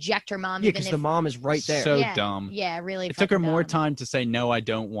just inject her mom. Yeah, because the mom is right there. So dumb. Yeah, really. It took her more time to say no, I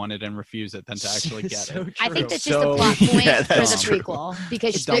don't want it, and refuse it than to actually get it. True. I think that's just a plot point for the prequel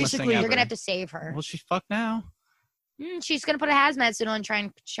because basically you're gonna have to save her. Well, she's fucked now. She's gonna put a hazmat suit on and try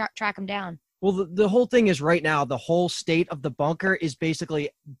and track him down. Well, the whole thing is right now, the whole state of the bunker is basically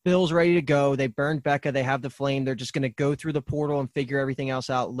Bill's ready to go. They burned Becca. They have the flame. They're just going to go through the portal and figure everything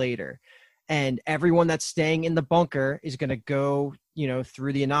else out later. And everyone that's staying in the bunker is going to go,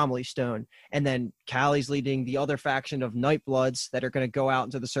 through the anomaly stone. And then Callie's leading the other faction of Nightbloods that are going to go out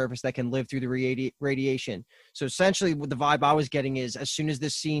into the surface that can live through the radiation. So essentially what the vibe I was getting is as soon as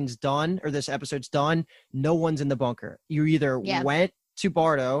this scene's done or this episode's done, no one's in the bunker. You either went to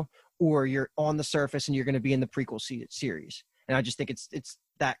Bardo or you're on the surface and you're going to be in the prequel series. And I just think it's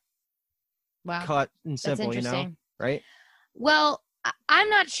that cut and simple, right? Well, I'm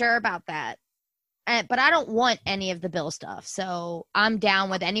not sure about that, but I don't want any of the Bill stuff. So I'm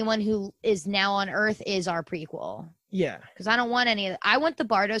down with anyone who is now on Earth is our prequel. Yeah. Because I don't want any of it. I want the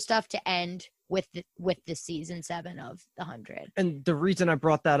Bardo stuff to end with the season 7 of the 100. And the reason I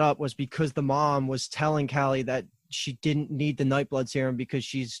brought that up was because the mom was telling Callie that she didn't need the Nightblood serum because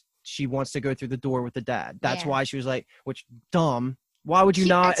she wants to go through the door with the dad. That's why she was like, which dumb. Why would you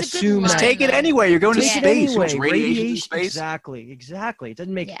not assume that? Just take it anyway. You're going to space. Anyway. Radiation space. Exactly. It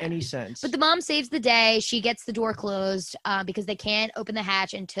doesn't make any sense. But the mom saves the day. She gets the door closed because they can't open the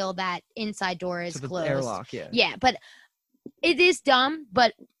hatch until that inside door is closed. Airlock, Yeah, but it is dumb,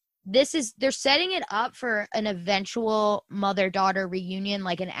 but they're setting it up for an eventual mother-daughter reunion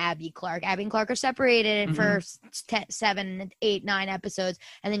like an Abby Clark. Abby and Clark are separated for 7, 8, 9 episodes,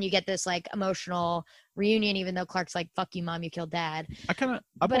 and then you get this like emotional reunion even though Clark's like, fuck you mom, you killed dad. I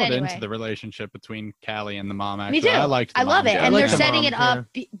bought into the relationship between Callie and the mom, actually. Me too. I love it. And they're setting it up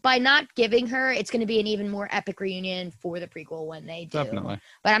by not giving her, it's going to be an even more epic reunion for the prequel when they do. Definitely.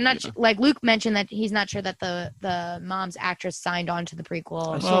 But I'm not like Luke mentioned that he's not sure that the mom's actress signed on to the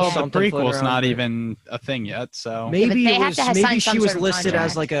prequel. Well, the prequel's not even a thing yet, so maybe she was listed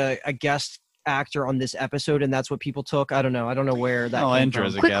as like a guest actor on this episode, and that's what people took. I don't know where that came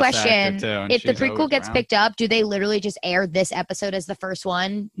from. Quick question: if the prequel gets picked up, do they literally just air this episode as the first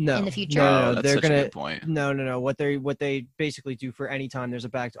one in the future? No, that's such a good point. No. What they basically do for any time there's a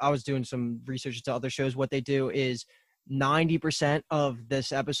back. I was doing some research into other shows. What they do is 90% of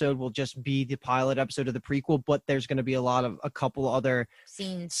this episode will just be the pilot episode of the prequel, but there's going to be a couple other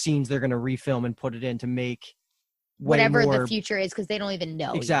scenes they're going to refilm and put it in to make whatever the future is, because they don't even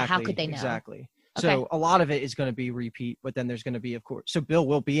know. Exactly. How could they know? Exactly. Okay. So a lot of it is going to be repeat, but then there's going to be, of course. So Bill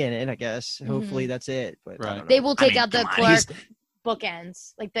will be in it, I guess. Hopefully that's it. But they will take out the Clark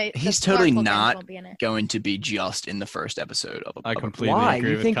bookends. Like he's totally not going to be just in the first episode of. I completely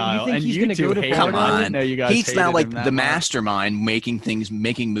agree with Kyle. You think he's going to go to come on? No, you guys. He's now like the mastermind,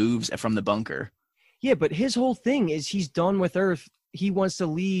 making moves from the bunker. Yeah, but his whole thing is he's done with Earth. He wants to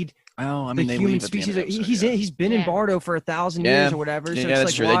lead. Oh, I mean, the human species. He's been in Bardo for 1,000 years or whatever. So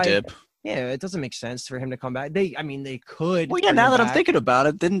that's true. They dip. Yeah, it doesn't make sense for him to come back. They could. Well, yeah. Now that I'm thinking about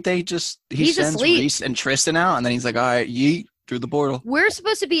it, didn't they just he sends asleep. Reese and Tristan out, and then he's like, "All right, yeet." through the portal. We're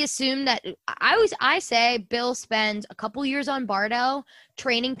supposed to be assumed that I say Bill spends a couple years on Bardo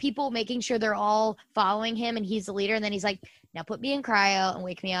training people, making sure they're all following him and he's the leader. And then he's like, now put me in cryo and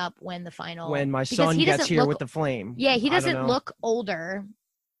wake me up when my son gets here with the flame. Yeah, he doesn't look older.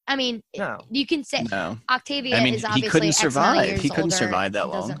 I mean, you can say Octavia is obviously he couldn't survive. He couldn't older. survive that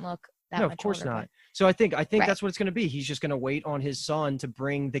long. Doesn't look that no, much of course older, not. So I think that's what it's going to be. He's just going to wait on his son to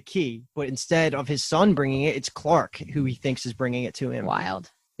bring the key, but instead of his son bringing it, it's Clark who he thinks is bringing it to him. Wild.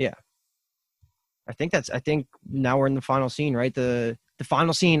 Yeah. I think now we're in the final scene, right? The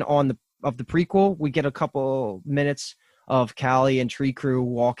final scene of the prequel, we get a couple minutes of Callie and Tree Crew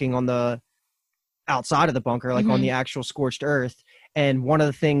walking on the outside of the bunker, like on the actual scorched earth. And one of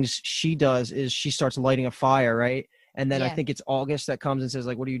the things she does is she starts lighting a fire, right? And then I think it's August that comes and says,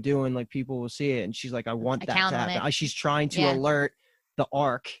 like, what are you doing? Like, people will see it. And she's like, I want that to happen. She's trying to alert the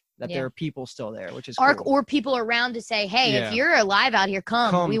Ark that there are people still there, which is Ark cool. or people around to say, hey, if you're alive out here,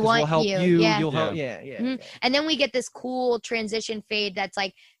 come. We want we'll help you. You'll help. Yeah. And then we get this cool transition fade that's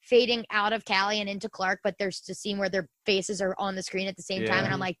like fading out of Callie and into Clark, but there's the scene where their faces are on the screen at the same time.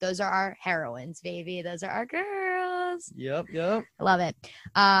 And I'm like, those are our heroines, baby. Those are our girls. Yep. I love it.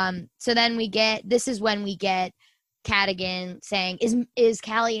 So then this is when we get Cadigan saying, is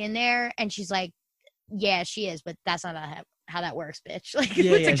Callie in there? And she's like, yeah, she is, but that's not how that works, bitch. Like,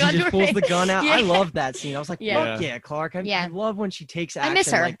 she just pulls the gun out. I love that scene. I was like, fuck yeah, Clark. I love when she takes action. I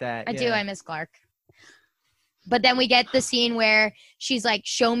miss her like that. I do. I miss Clark. But then we get the scene where she's like,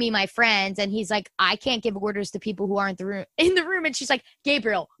 show me my friends. And he's like, I can't give orders to people who aren't in the room. And she's like,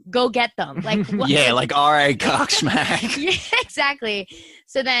 Gabriel, go get them. Like, what? Yeah, like, all right, cocksmack. Yeah, exactly.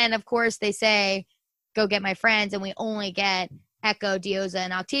 So then, of course, they say, go get my friends. And we only get Echo, Diyoza,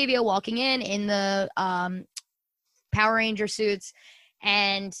 and Octavia walking in the Power Ranger suits.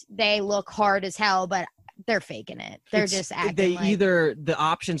 And they look hard as hell, but they're faking it. They're just acting the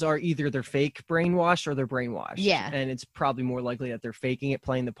options are either they're fake brainwashed or they're brainwashed. Yeah. And it's probably more likely that they're faking it,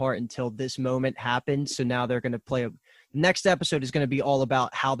 playing the part until this moment happens. So now they're going to play next episode is going to be all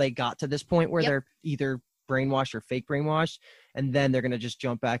about how they got to this point where they're either brainwashed or fake brainwashed. And then they're going to just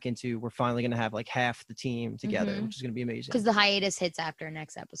jump back into, we're finally going to have like half the team together, which is going to be amazing. Because the hiatus hits after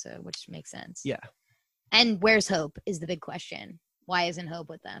next episode, which makes sense. Yeah. And where's Hope is the big question. Why isn't Hope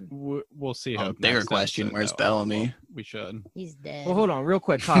with them? We'll see. Hope. Bigger question. Where's Bellamy? We should. He's dead. Well, hold on, real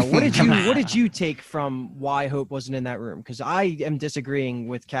quick, Kyle. What did you take from why Hope wasn't in that room? Because I am disagreeing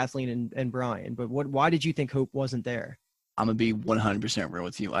with Kathleen and Brian. But why did you think Hope wasn't there? I'm gonna be 100% real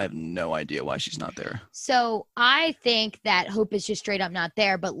with you. I have no idea why she's not there. So I think that Hope is just straight up not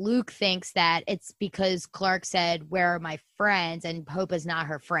there, but Luke thinks that it's because Clark said, "Where are my friends?" and Hope is not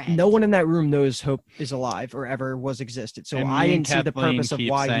her friend. No one in that room knows Hope is alive or ever was existed. So I didn't see the purpose of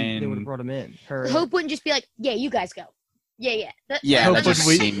why they would have brought him in. Hope wouldn't just be like, "Yeah, you guys go." Yeah.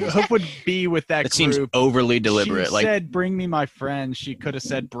 Hope would be with that group. Seems overly deliberate. She said, "Bring me my friends." She could have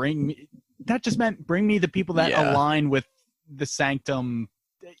said, "Bring me." That just meant bring me the people that align with the Sanctum.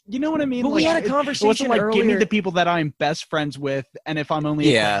 You know what I mean? But we had a conversation. It wasn't like earlier. Give me the people that I'm best friends with, and if I'm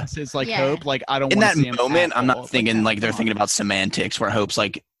only acquaintances like Hope, like I don't. In that moment, I'm not thinking like they're thinking about semantics, where Hope's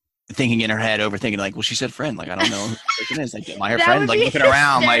like thinking in her head, overthinking, like, well, she said friend, like I don't know who the person is. Like, am I her friend? Like looking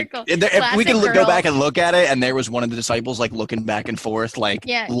around, like if we could go back and look at it, and there was one of the disciples like looking back and forth, like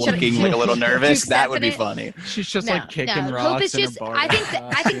looking like a little nervous, that would be funny. She's just like kicking rocks. Hope is just. In a bar.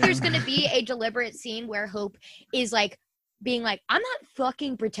 I think there's going to be a deliberate scene where Hope is like being like, I'm not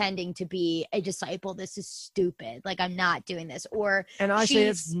fucking pretending to be a disciple. This is stupid. Like, I'm not doing this. And I say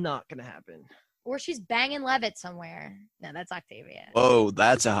it's not going to happen. Or she's banging Levitt somewhere. No, that's Octavia. Oh,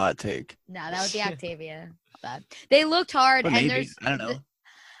 that's a hot take. No, that would be Octavia. But they looked hard. But and maybe. I don't know.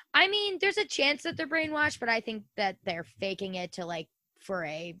 I mean, there's a chance that they're brainwashed, but I think that they're faking it to like for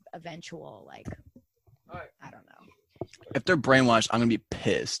a eventual like. I don't know. If they're brainwashed, I'm gonna be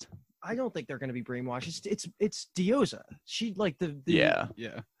pissed. I don't think they're going to be brainwashed. It's Diyoza. She like the yeah.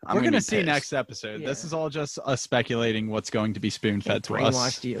 We're going to see next episode. Yeah. This is all just us speculating what's going to be spoon-fed to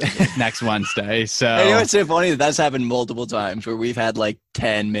us next Wednesday. So I know it's so funny that's happened multiple times where we've had like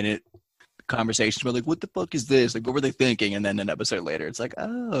 10-minute conversations where like, what the fuck is this? Like, what were they thinking? And then an episode later, it's like,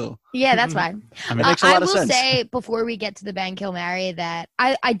 oh. Yeah, that's why. I mean, it makes a lot of sense. I will say before we get to the Bang Kill Marry that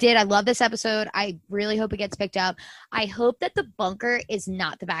I love this episode. I really hope it gets picked up. I hope that the bunker is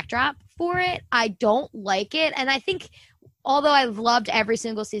not the backdrop for it. I don't like it. And I think although I've loved every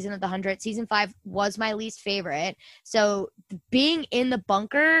single season of The 100, season 5 was my least favorite. So being in the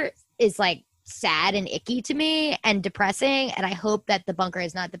bunker is like sad and icky to me and depressing, and I hope that the bunker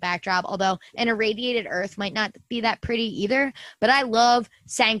is not the backdrop, although an irradiated earth might not be that pretty either. But I love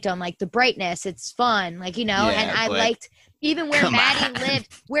Sanctum, like the brightness, it's fun, like, you know. And I liked even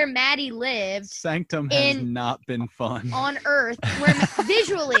where Maddie lived. Sanctum has not been fun. On Earth,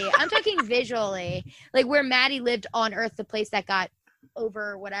 I'm talking visually, like where Maddie lived on Earth, the place that got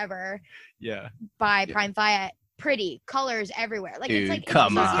over whatever. Yeah. By Prime Fire. Pretty colors everywhere. Like, dude, it's like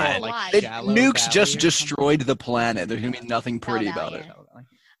come on. Nukes just destroyed the planet. There's gonna be nothing pretty about it.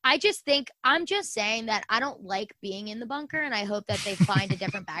 I'm just saying that I don't like being in the bunker, and I hope that they find a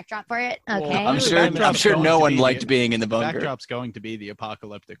different backdrop for it. Okay. Well, I'm sure no one liked being in the bunker. Backdrop's going to be the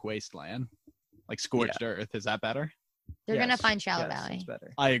apocalyptic wasteland, like scorched earth. Is that better? They're gonna find Shallow Valley. It's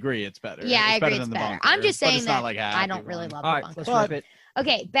better. I agree, it's better. Yeah, I agree, it's better. I'm just saying that I don't really love the bunker. Let's wrap it.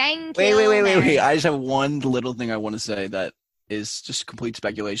 Okay, bang. Wait. I just have one little thing I want to say that is just complete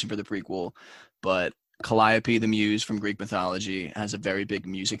speculation for the prequel, but Calliope the Muse from Greek mythology has a very big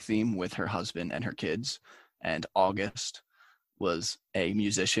music theme with her husband and her kids, and August was a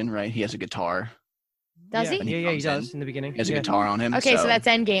musician, right? He has a guitar. Does he? Yeah, he does in the beginning. He has a guitar on him. Okay, so that's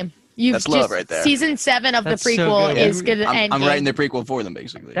Endgame. That's love right there. Season 7 of the prequel is good. I'm writing the prequel for them,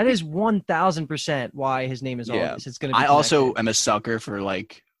 basically. That is 1,000% why his name is August. It's gonna be. I also am a sucker for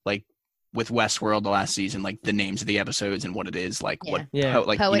like with Westworld the last season, like the names of the episodes and what it is, like what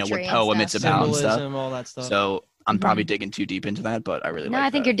poem it's about and stuff. All that stuff. So I'm probably digging too deep into that, but I really like that. I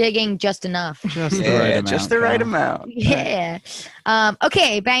think you're digging just enough. Just the right amount. Yeah.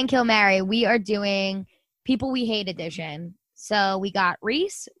 Okay, Bang Kill Marry. We are doing People We Hate edition. So we got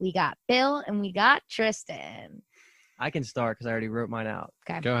Reese, we got Bill, and we got Tristan. I can start because I already wrote mine out.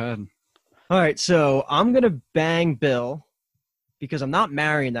 Okay. Go ahead. All right, so I'm going to bang Bill because I'm not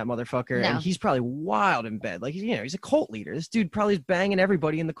marrying that motherfucker, and he's probably wild in bed. Like, he's a cult leader. This dude probably is banging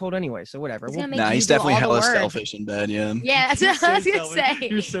everybody in the cult anyway, so whatever. He's definitely hella selfish in bed, yeah. Yeah, that's what I was going to say.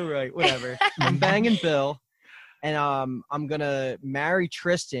 You're so right. Whatever. I'm banging Bill. And I'm gonna marry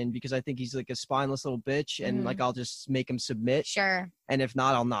Tristan because I think he's like a spineless little bitch, and like I'll just make him submit. Sure. And if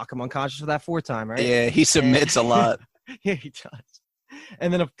not, I'll knock him unconscious for that 4th time, right? Yeah, he submits a lot. Yeah, he does.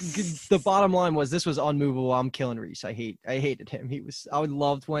 And then the bottom line was this was unmovable. I'm killing Reese. I hated him. I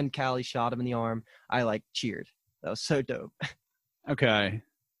loved when Callie shot him in the arm. I cheered. That was so dope. Okay,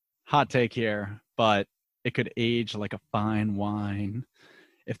 hot take here, but it could age like a fine wine.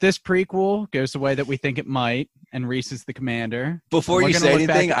 If this prequel goes the way that we think it might, and Reese is the commander... Before you say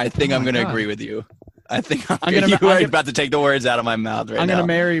anything, I think I'm going to agree with you. I think I'm about to take the words out of my mouth right now. I'm going to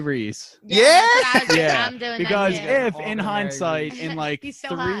marry Reese. Yeah? I'm doing because that if, in hindsight,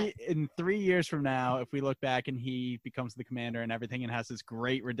 in 3 years from now, if we look back and he becomes the commander and everything and has this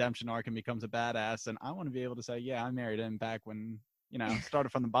great redemption arc and becomes a badass, and I want to be able to say, yeah, I married him back when,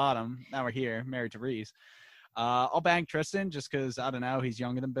 started from the bottom. Now we're here, married to Reese. I'll bang Tristan just because, I don't know, he's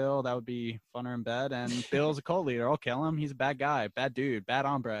younger than Bill. That would be funner in bed. And Bill's a cult leader. I'll kill him. He's a bad guy, bad dude, bad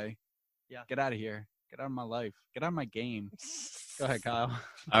hombre. Yeah. Get out of here. Get out of my life. Get out of my game. Go ahead, Kyle.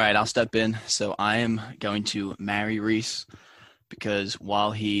 All right, I'll step in. So I am going to marry Reese because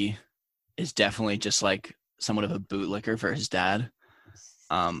while he is definitely just like somewhat of a bootlicker for his dad,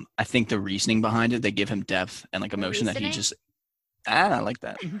 I think the reasoning behind it, they give him depth and like emotion that he just... I like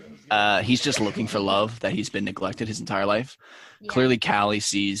that. He's just looking for love that he's been neglected his entire life. Yeah. Clearly, Callie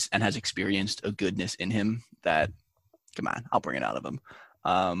sees and has experienced a goodness in him that, come on, I'll bring it out of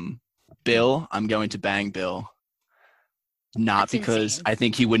him. Bill, I'm going to bang Bill. Not That's because insane. I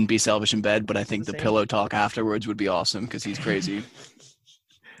think he wouldn't be selfish in bed, but I think the pillow talk afterwards would be awesome because he's crazy.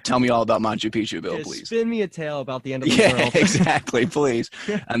 Tell me all about Machu Picchu, Bill, please. Spin me a tale about the end of the world. Yeah, exactly, please.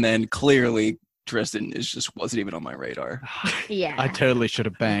 And then clearly... Tristan wasn't even on my radar. Yeah. I totally should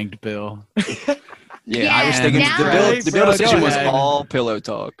have banged Bill. Yeah, I was thinking the Bill decision was all pillow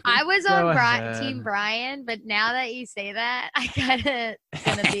talk. I was on Team Brian, but now that you say that, I kind of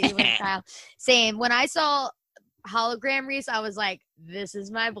want to be with Kyle. Same. When I saw hologram Reese, I was like, this is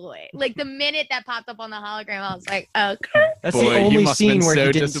my boy. Like the minute that popped up on the hologram, I was like, okay. That's the only scene where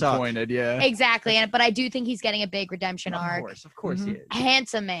he didn't disappointed. Suck. Yeah, exactly. But I do think he's getting a big redemption arc. Of course, he is.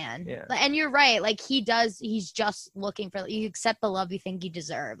 Handsome man. Yeah. And you're right. Like he's just looking for. You accept the love you think you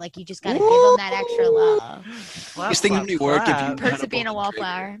deserve. Like you just gotta give him that extra love. He's thinking New York. Perks of being a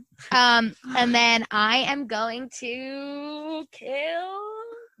wallflower. And then I am going to kill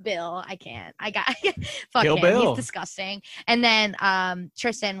Bill. I can't. I got fuck Kill him. Bill. He's disgusting. And then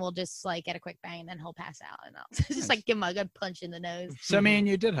Tristan will just like get a quick bang and then he'll pass out and I'll just like give him a good punch in the nose. So me and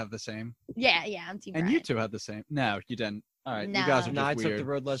you did have the same. Yeah, I'm Team And Brian. you two had the same. No, you didn't. All right, No. you guys are just I weird. took the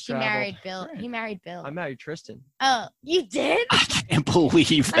road less He traveled. married Bill. Right. He married Bill. I married Tristan. Oh, you did? I can't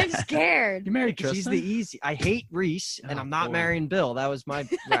believe that. I'm scared. You married Tristan? She's the easy. I hate Reese, and I'm not boy. marrying Bill. That was my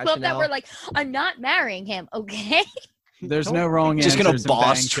rationale. I love that we're like, I'm not marrying him, okay? There's no wrong answer. Just gonna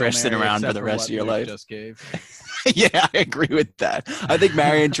boss Tristan around for the rest of your life. Just gave. Yeah, I agree with that. I think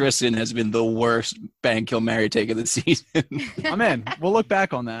Mary and Tristan has been the worst bang kill Mary take of the season. I'm in. We'll look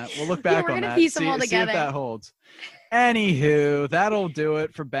back on that. We're gonna piece them all together. See if that holds. Anywho, that'll do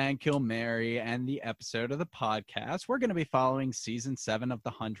it for Bang Kill Mary and the episode of the podcast. We're going to be following season 7 of The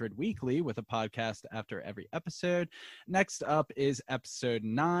 100 weekly with a podcast after every episode. Next up is episode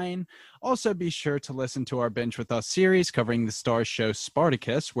 9. Also, be sure to listen to our Binge With Us series covering the Starz show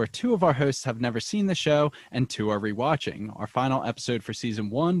Spartacus, where 2 of our hosts have never seen the show and 2 are rewatching. Our final episode for season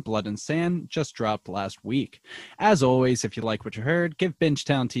 1, Blood and Sand, just dropped last week. As always, if you like what you heard, give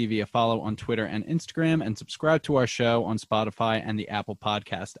Bingetown TV a follow on Twitter and Instagram and subscribe to our show on Spotify and the Apple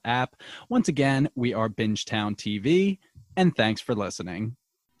Podcast app. Once again, we are Bingetown TV, and thanks for listening.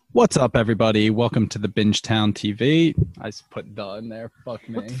 What's up, everybody? Welcome to the Bingetown TV. I just put "the" in there. Fuck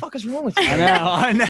me. What the fuck is wrong with you? I know.